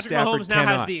 Patrick Mahomes now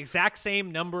has the exact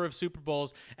same number of Super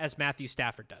Bowls as Matthew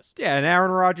Stafford does. Yeah, and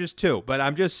Aaron Rodgers too. But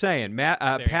I'm just saying,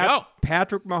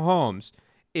 Patrick Mahomes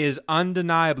is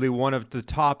undeniably one of the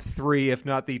top 3, if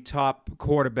not the top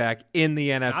quarterback in the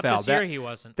NFL. Not this year he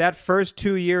wasn't. That first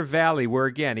 2-year valley where,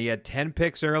 again, he had 10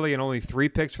 picks early and only 3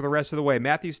 picks for the rest of the way.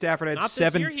 Matthew Stafford had Not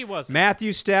 7. This year he wasn't.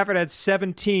 Matthew Stafford had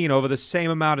 17 over the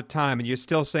same amount of time, and you're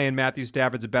still saying Matthew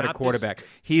Stafford's a better quarterback.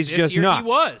 He's just not. He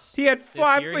was. He had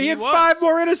 5. He had 5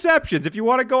 more interceptions. If you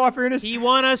want to go off your interceptions, he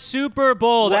won a Super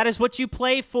Bowl. That is what you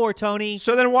play for, Tony.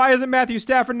 So then why isn't Matthew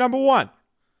Stafford number 1?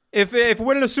 If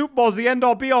winning a Super Bowl is the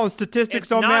end-all be-all and statistics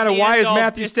don't matter, why is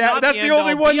Matthew Stafford? That's the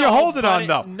only one you're holding on,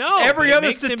 though. No. Every other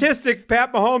statistic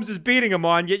Pat Mahomes is beating him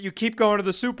on, yet you keep going to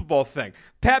the Super Bowl thing.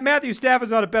 Matthew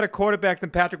Stafford's not a better quarterback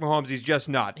than Patrick Mahomes. He's just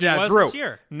not. He was Drew, this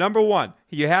year. Number 1.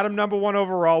 You had him number 1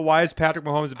 overall. Why is Patrick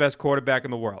Mahomes the best quarterback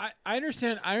in the world? I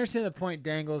understand the point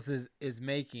Dangles is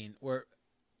making, where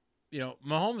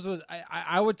Mahomes was.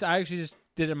 I actually just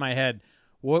did it in my head.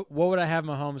 What would I have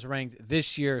Mahomes ranked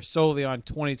this year solely on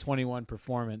 2021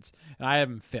 performance? And I have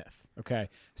him 5th. Okay,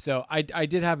 so I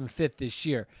did have him 5th this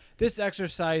year. This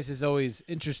exercise is always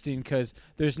interesting because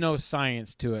there's no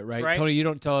science to it, right? Tony, you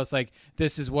don't tell us like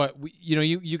this is what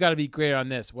you got to be great on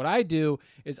this. What I do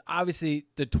is obviously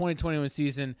the 2021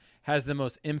 season has the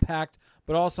most impact,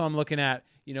 but also I'm looking at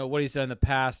what he's done in the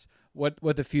past, what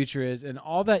the future is, and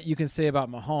all that you can say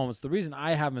about Mahomes. The reason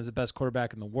I have him as the best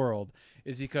quarterback in the world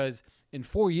is because in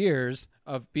 4 years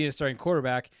of being a starting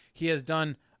quarterback, he has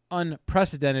done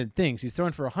unprecedented things. He's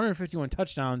thrown for 151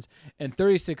 touchdowns and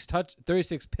 36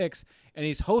 picks, and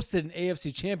he's hosted an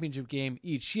AFC Championship game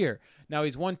each year. Now,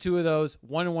 he's won 2 of those,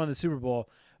 won the Super Bowl,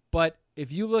 but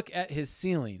if you look at his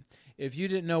ceiling, if you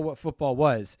didn't know what football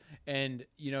was, and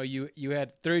you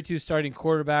had 32 starting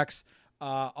quarterbacks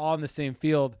all on the same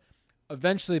field,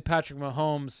 eventually Patrick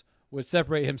Mahomes would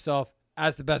separate himself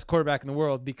as the best quarterback in the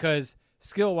world because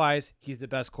skill-wise, he's the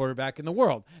best quarterback in the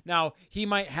world. Now, he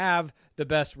might have the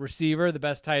best receiver, the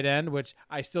best tight end, which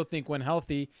I still think when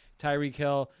healthy, Tyreek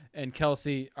Hill and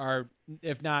Kelsey are,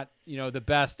 if not, the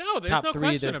best top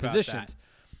 3 of their positions.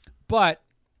 But,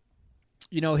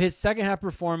 his second half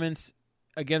performance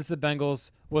against the Bengals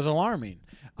was alarming.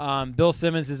 Bill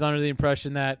Simmons is under the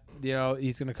impression that,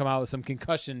 he's going to come out with some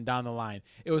concussion down the line.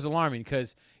 It was alarming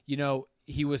because,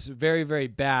 he was very, very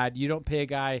bad. You don't pay a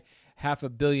guy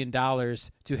 $500 million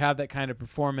to have that kind of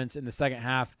performance in the second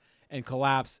half and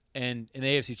collapse in the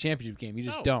AFC Championship game. You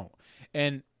just don't.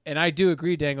 And I do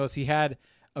agree, Dangles. He had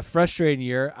a frustrating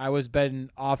year. I was betting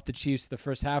off the Chiefs the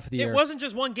first half of the year. It wasn't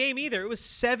just one game either. It was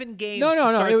 7 games No. to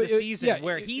start the It- season yeah,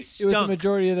 where it- he It stunk. was the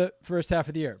majority of the first half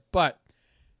of the year. But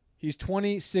he's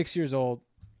 26 years old.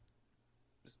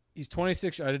 He's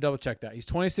 26. I had to double check that. He's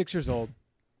 26 years old.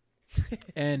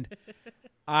 And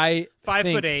I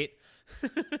 5'8".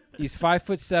 he's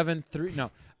 5'7", 3.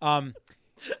 No.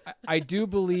 I do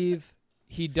believe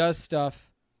he does stuff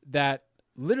that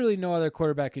literally no other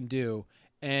quarterback can do.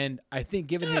 And I think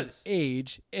given his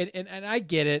age, and I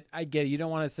get it. You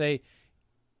don't want to say,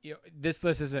 this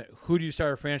list isn't who do you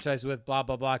start a franchise with, blah,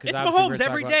 blah, blah. It's Mahomes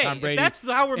every day. If that's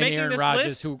how we're making Aaron this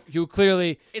Rodgers, list, who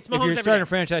clearly, it's if Mahomes you're every starting day. a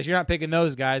franchise, you're not picking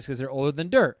those guys because they're older than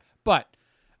dirt. But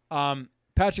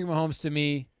Patrick Mahomes, to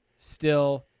me,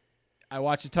 still, I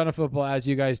watch a ton of football, as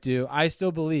you guys do. I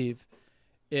still believe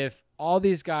if all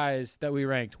these guys that we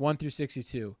ranked, 1 through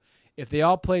 62, if they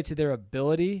all play to their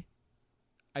ability,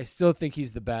 I still think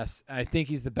he's the best. And I think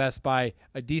he's the best by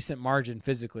a decent margin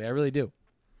physically. I really do.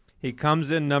 He comes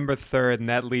in number 3rd, and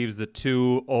that leaves the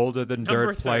 2 older than Number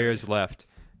dirt 3rd. players left.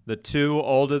 The 2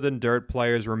 older than dirt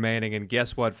players remaining, and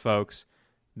guess what, folks?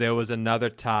 There was another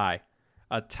tie.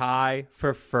 A tie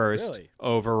for first Really?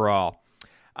 overall.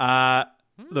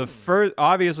 The first,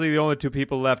 obviously, the only 2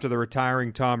 people left are the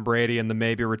retiring Tom Brady and the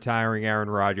maybe retiring Aaron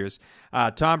Rodgers.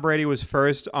 Tom Brady was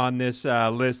first on this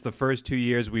list the first 2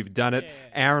 years we've done it.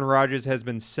 Aaron Rodgers has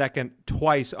been second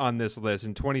twice on this list,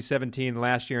 in 2017,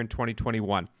 last year, and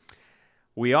 2021.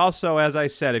 We also, as I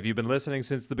said, if you've been listening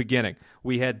since the beginning,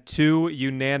 we had 2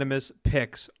 unanimous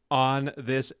picks on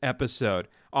this episode,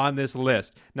 on this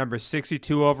list. Number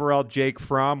 62 overall, Jake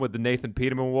Fromm with the Nathan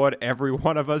Peterman Award. Every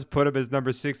one of us put him as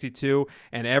number 62,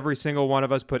 and every single one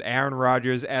of us put Aaron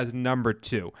Rodgers as number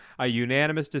 2. A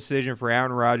unanimous decision for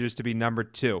Aaron Rodgers to be number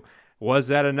 2. Was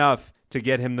that enough to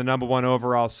get him the number 1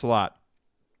 overall slot?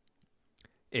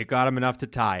 It got him enough to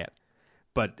tie it.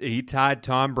 But he tied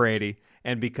Tom Brady,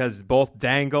 and because both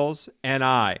Dangles and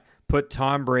I put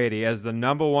Tom Brady as the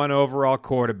number 1 overall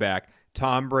quarterback,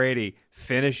 Tom Brady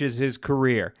finishes his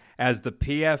career as the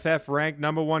PFF ranked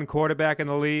number 1 quarterback in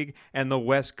the league and the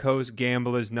West Coast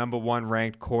Gamblers number 1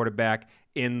 ranked quarterback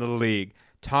in the league.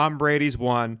 Tom Brady's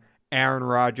 1, Aaron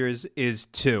Rodgers is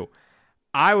 2.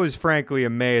 I was frankly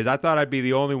amazed. I thought I'd be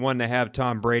the only one to have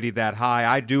Tom Brady that high.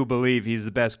 I do believe he's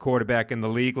the best quarterback in the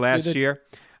league last year.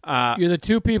 You're the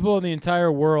 2 people in the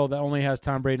entire world that only has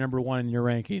Tom Brady number 1 in your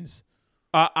rankings.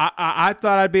 I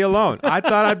thought I'd be alone. I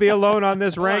thought I'd be alone on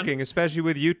this ranking, especially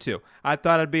with you 2. I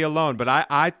thought I'd be alone. But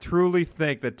I truly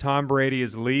think that Tom Brady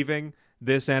is leaving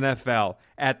this NFL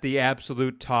at the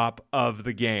absolute top of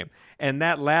the game. And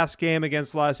that last game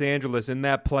against Los Angeles in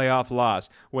that playoff loss,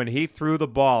 when he threw the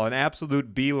ball, an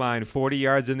absolute beeline 40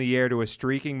 yards in the air to a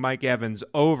streaking Mike Evans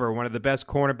over one of the best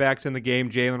cornerbacks in the game,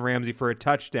 Jalen Ramsey, for a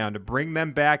touchdown to bring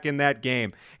them back in that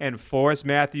game and force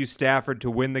Matthew Stafford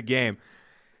to win the game.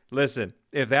 Listen,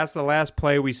 if that's the last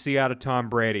play we see out of Tom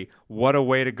Brady, what a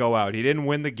way to go out. He didn't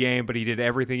win the game, but he did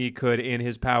everything he could in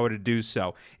his power to do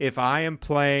so. If I am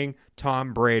playing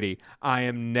Tom Brady, I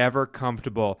am never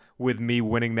comfortable with me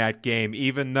winning that game,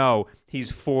 even though he's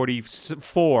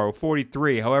 44,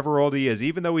 43, however old he is.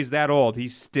 Even though he's that old, he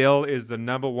still is the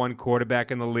number 1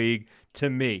 quarterback in the league to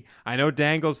me. I know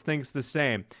Dangles thinks the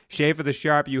same. Schaefer the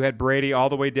Sharp, you had Brady all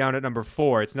the way down at number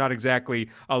 4. It's not exactly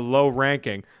a low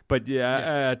ranking, but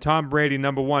Tom Brady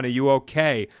number 1. Are you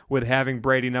okay with having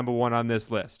Brady number 1 on this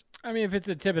list? I mean, if it's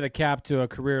a tip of the cap to a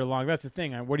career long, that's the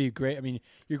thing. What do you grade? I mean,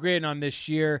 you're grading on this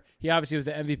year. He obviously was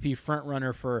the MVP front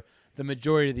runner for the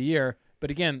majority of the year. But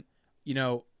again, we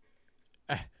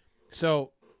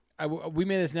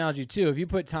made this analogy too. If you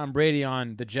put Tom Brady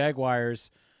on the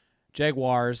Jaguars, they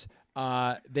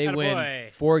win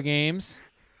Attaboy. 4 games.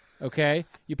 Okay,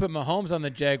 you put Mahomes on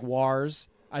the Jaguars,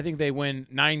 I think they win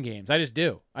 9 games. I just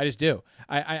do. I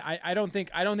don't think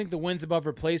the wins above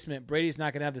replacement. Brady's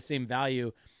not going to have the same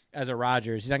value as a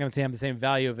Rodgers. He's not going to have the same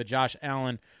value of a Josh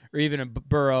Allen or even a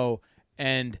Burrow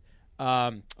and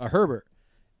a Herbert.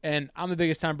 And I'm the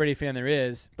biggest Tom Brady fan there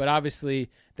is, but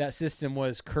obviously that system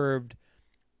was curved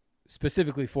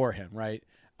specifically for him, right?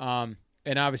 And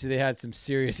obviously they had some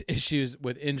serious issues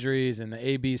with injuries and the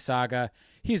AB saga.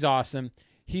 He's awesome.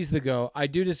 He's the GOAT. I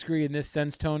do disagree in this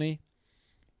sense, Tony.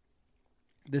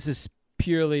 This is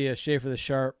purely a Schaefer the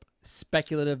Sharp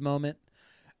speculative moment.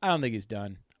 I don't think he's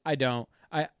done. I don't.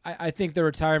 I think the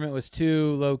retirement was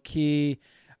too low key.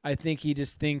 I think he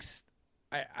just thinks.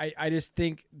 I just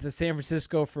think the San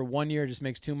Francisco for 1 year just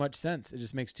makes too much sense. It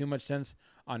just makes too much sense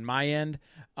on my end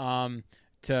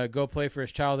to go play for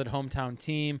his childhood hometown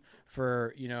team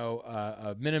for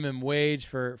a minimum wage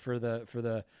for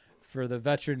the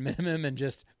veteran minimum and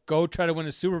just go try to win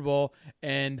a Super Bowl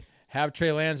and have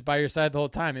Trey Lance by your side the whole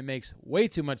time. It makes way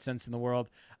too much sense in the world.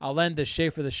 I'll end the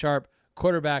Schaefer the Sharp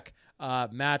quarterback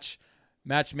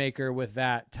matchmaker with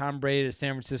that. Tom Brady to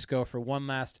San Francisco for one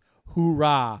last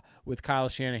hoorah with Kyle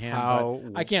Shanahan.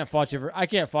 But I can't fault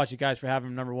you guys for having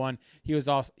him number one. He was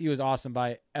awesome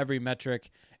by every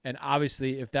metric. And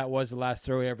obviously, if that was the last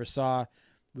throw we ever saw,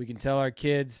 we can tell our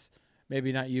kids,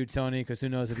 maybe not you, Tony, because who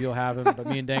knows if you'll have him, but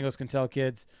me and Dangles can tell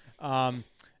kids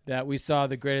that we saw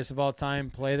the greatest of all time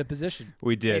play the position.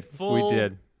 We did. We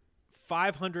did.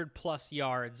 500-plus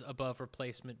yards above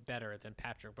replacement better than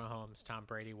Patrick Mahomes, Tom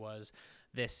Brady was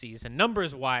this season.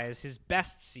 Numbers-wise, his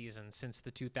best season since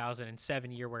the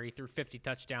 2007 year where he threw 50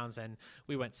 touchdowns and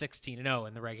we went 16-0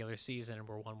 in the regular season and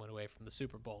we're one win away from the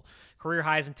Super Bowl. Career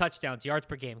highs in touchdowns, yards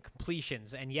per game,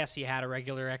 completions, and yes, he had a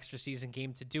regular extra season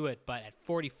game to do it, but at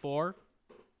 44,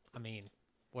 I mean,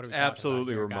 what are we talking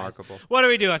absolutely about here, remarkable. guys? What are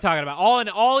we doing? Talking about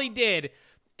all he did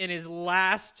in his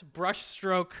last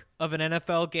brushstroke of an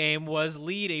NFL game was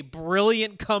lead a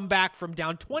brilliant comeback from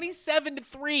down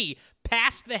 27-3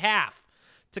 past the half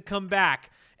to come back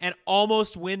and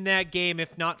almost win that game,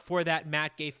 if not for that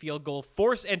Matt Gay field goal,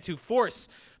 force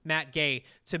Matt Gay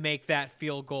to make that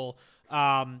field goal.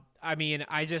 I mean,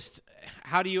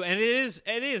 how do you, and it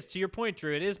is to your point,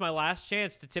 Drew, it is my last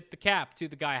chance to tip the cap to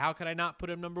the guy. How could I not put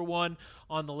him number one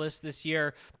on the list this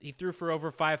year? He threw for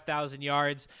over 5,000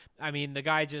 yards. I mean, the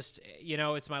guy just,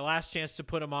 it's my last chance to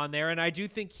put him on there. And I do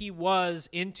think he was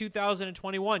in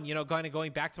 2021, kind of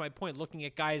going back to my point, looking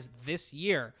at guys this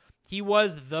year, he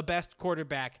was the best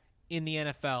quarterback in the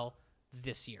NFL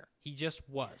this year. He just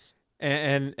was.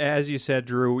 And as you said,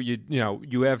 Drew,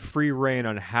 you have free reign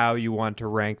on how you want to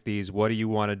rank these. What do you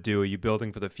want to do? Are you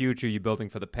building for the future? Are you building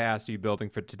for the past? Are you building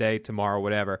for today, tomorrow,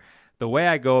 whatever? The way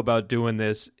I go about doing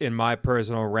this in my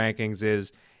personal rankings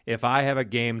is if I have a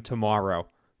game tomorrow,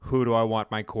 who do I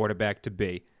want my quarterback to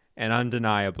be? And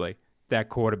undeniably, that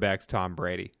quarterback's Tom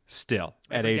Brady, still,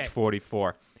 at age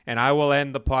 44. And I will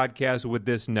end the podcast with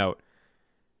this note.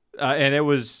 And it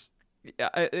was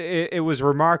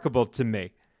remarkable to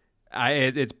me.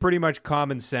 It's pretty much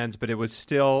common sense, but it was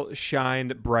still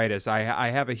shined brightest. I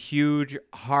have a huge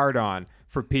hard-on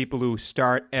for people who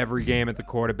start every game at the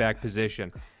quarterback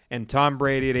position. And Tom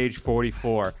Brady at age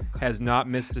 44 has not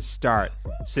missed a start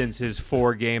since his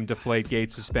 4-game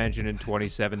Deflategate suspension in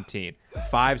 2017.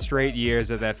 5 straight years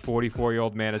that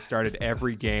 44-year-old man has started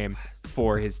every game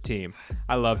for his team.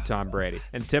 I love Tom Brady.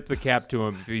 And tip the cap to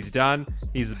him. If he's done,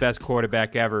 he's the best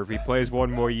quarterback ever. If he plays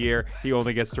one more year, he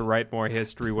only gets to write more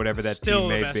history, whatever that team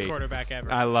may be. Still the best quarterback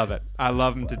ever. I love it. I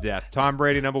love him to death. Tom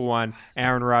Brady, number 1.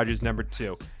 Aaron Rodgers, number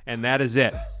 2. And that is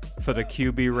it for the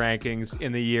QB rankings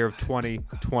in the year of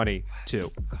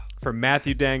 2022. For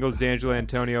Matthew Dangles, D'Angelo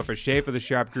Antonio, for Schaefer the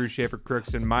Sharp, Drew Schaefer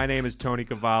Crookston, my name is Tony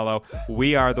Cavallo.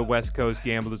 We are the West Coast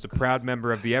Gamblers, a proud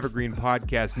member of the Evergreen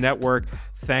Podcast Network.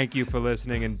 Thank you for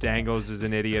listening, and Dangles is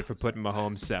an idiot for putting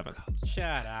Mahomes 7th.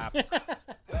 Shut up.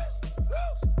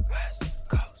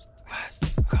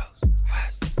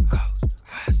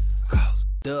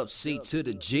 Dub C to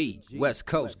the G, West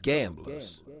Coast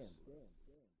Gamblers.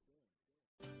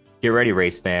 Get ready,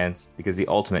 race fans, because the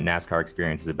ultimate NASCAR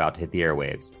experience is about to hit the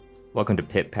airwaves. Welcome to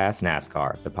Pit Pass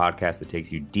NASCAR, the podcast that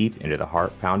takes you deep into the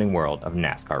heart-pounding world of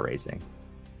NASCAR racing.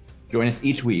 Join us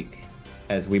each week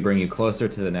as we bring you closer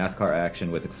to the NASCAR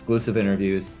action with exclusive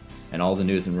interviews and all the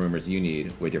news and rumors you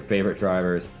need with your favorite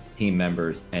drivers, team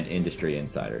members, and industry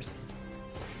insiders.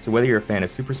 So whether you're a fan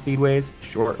of super speedways,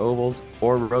 short ovals,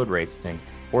 or road racing,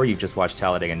 or you've just watched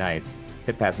Talladega Nights,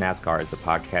 Pit Pass NASCAR is the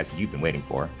podcast you've been waiting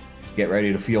for. Get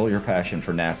ready to fuel your passion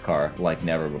for NASCAR like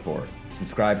never before.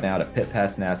 Subscribe now to Pit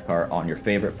Pass NASCAR on your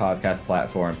favorite podcast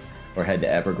platform or head to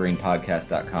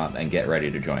evergreenpodcast.com and get ready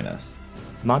to join us.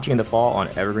 Launching in the fall on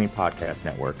Evergreen Podcast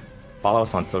Network. Follow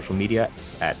us on social media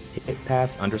at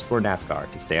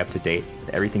PitPass_NASCAR to stay up to date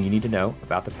with everything you need to know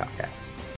about the podcast.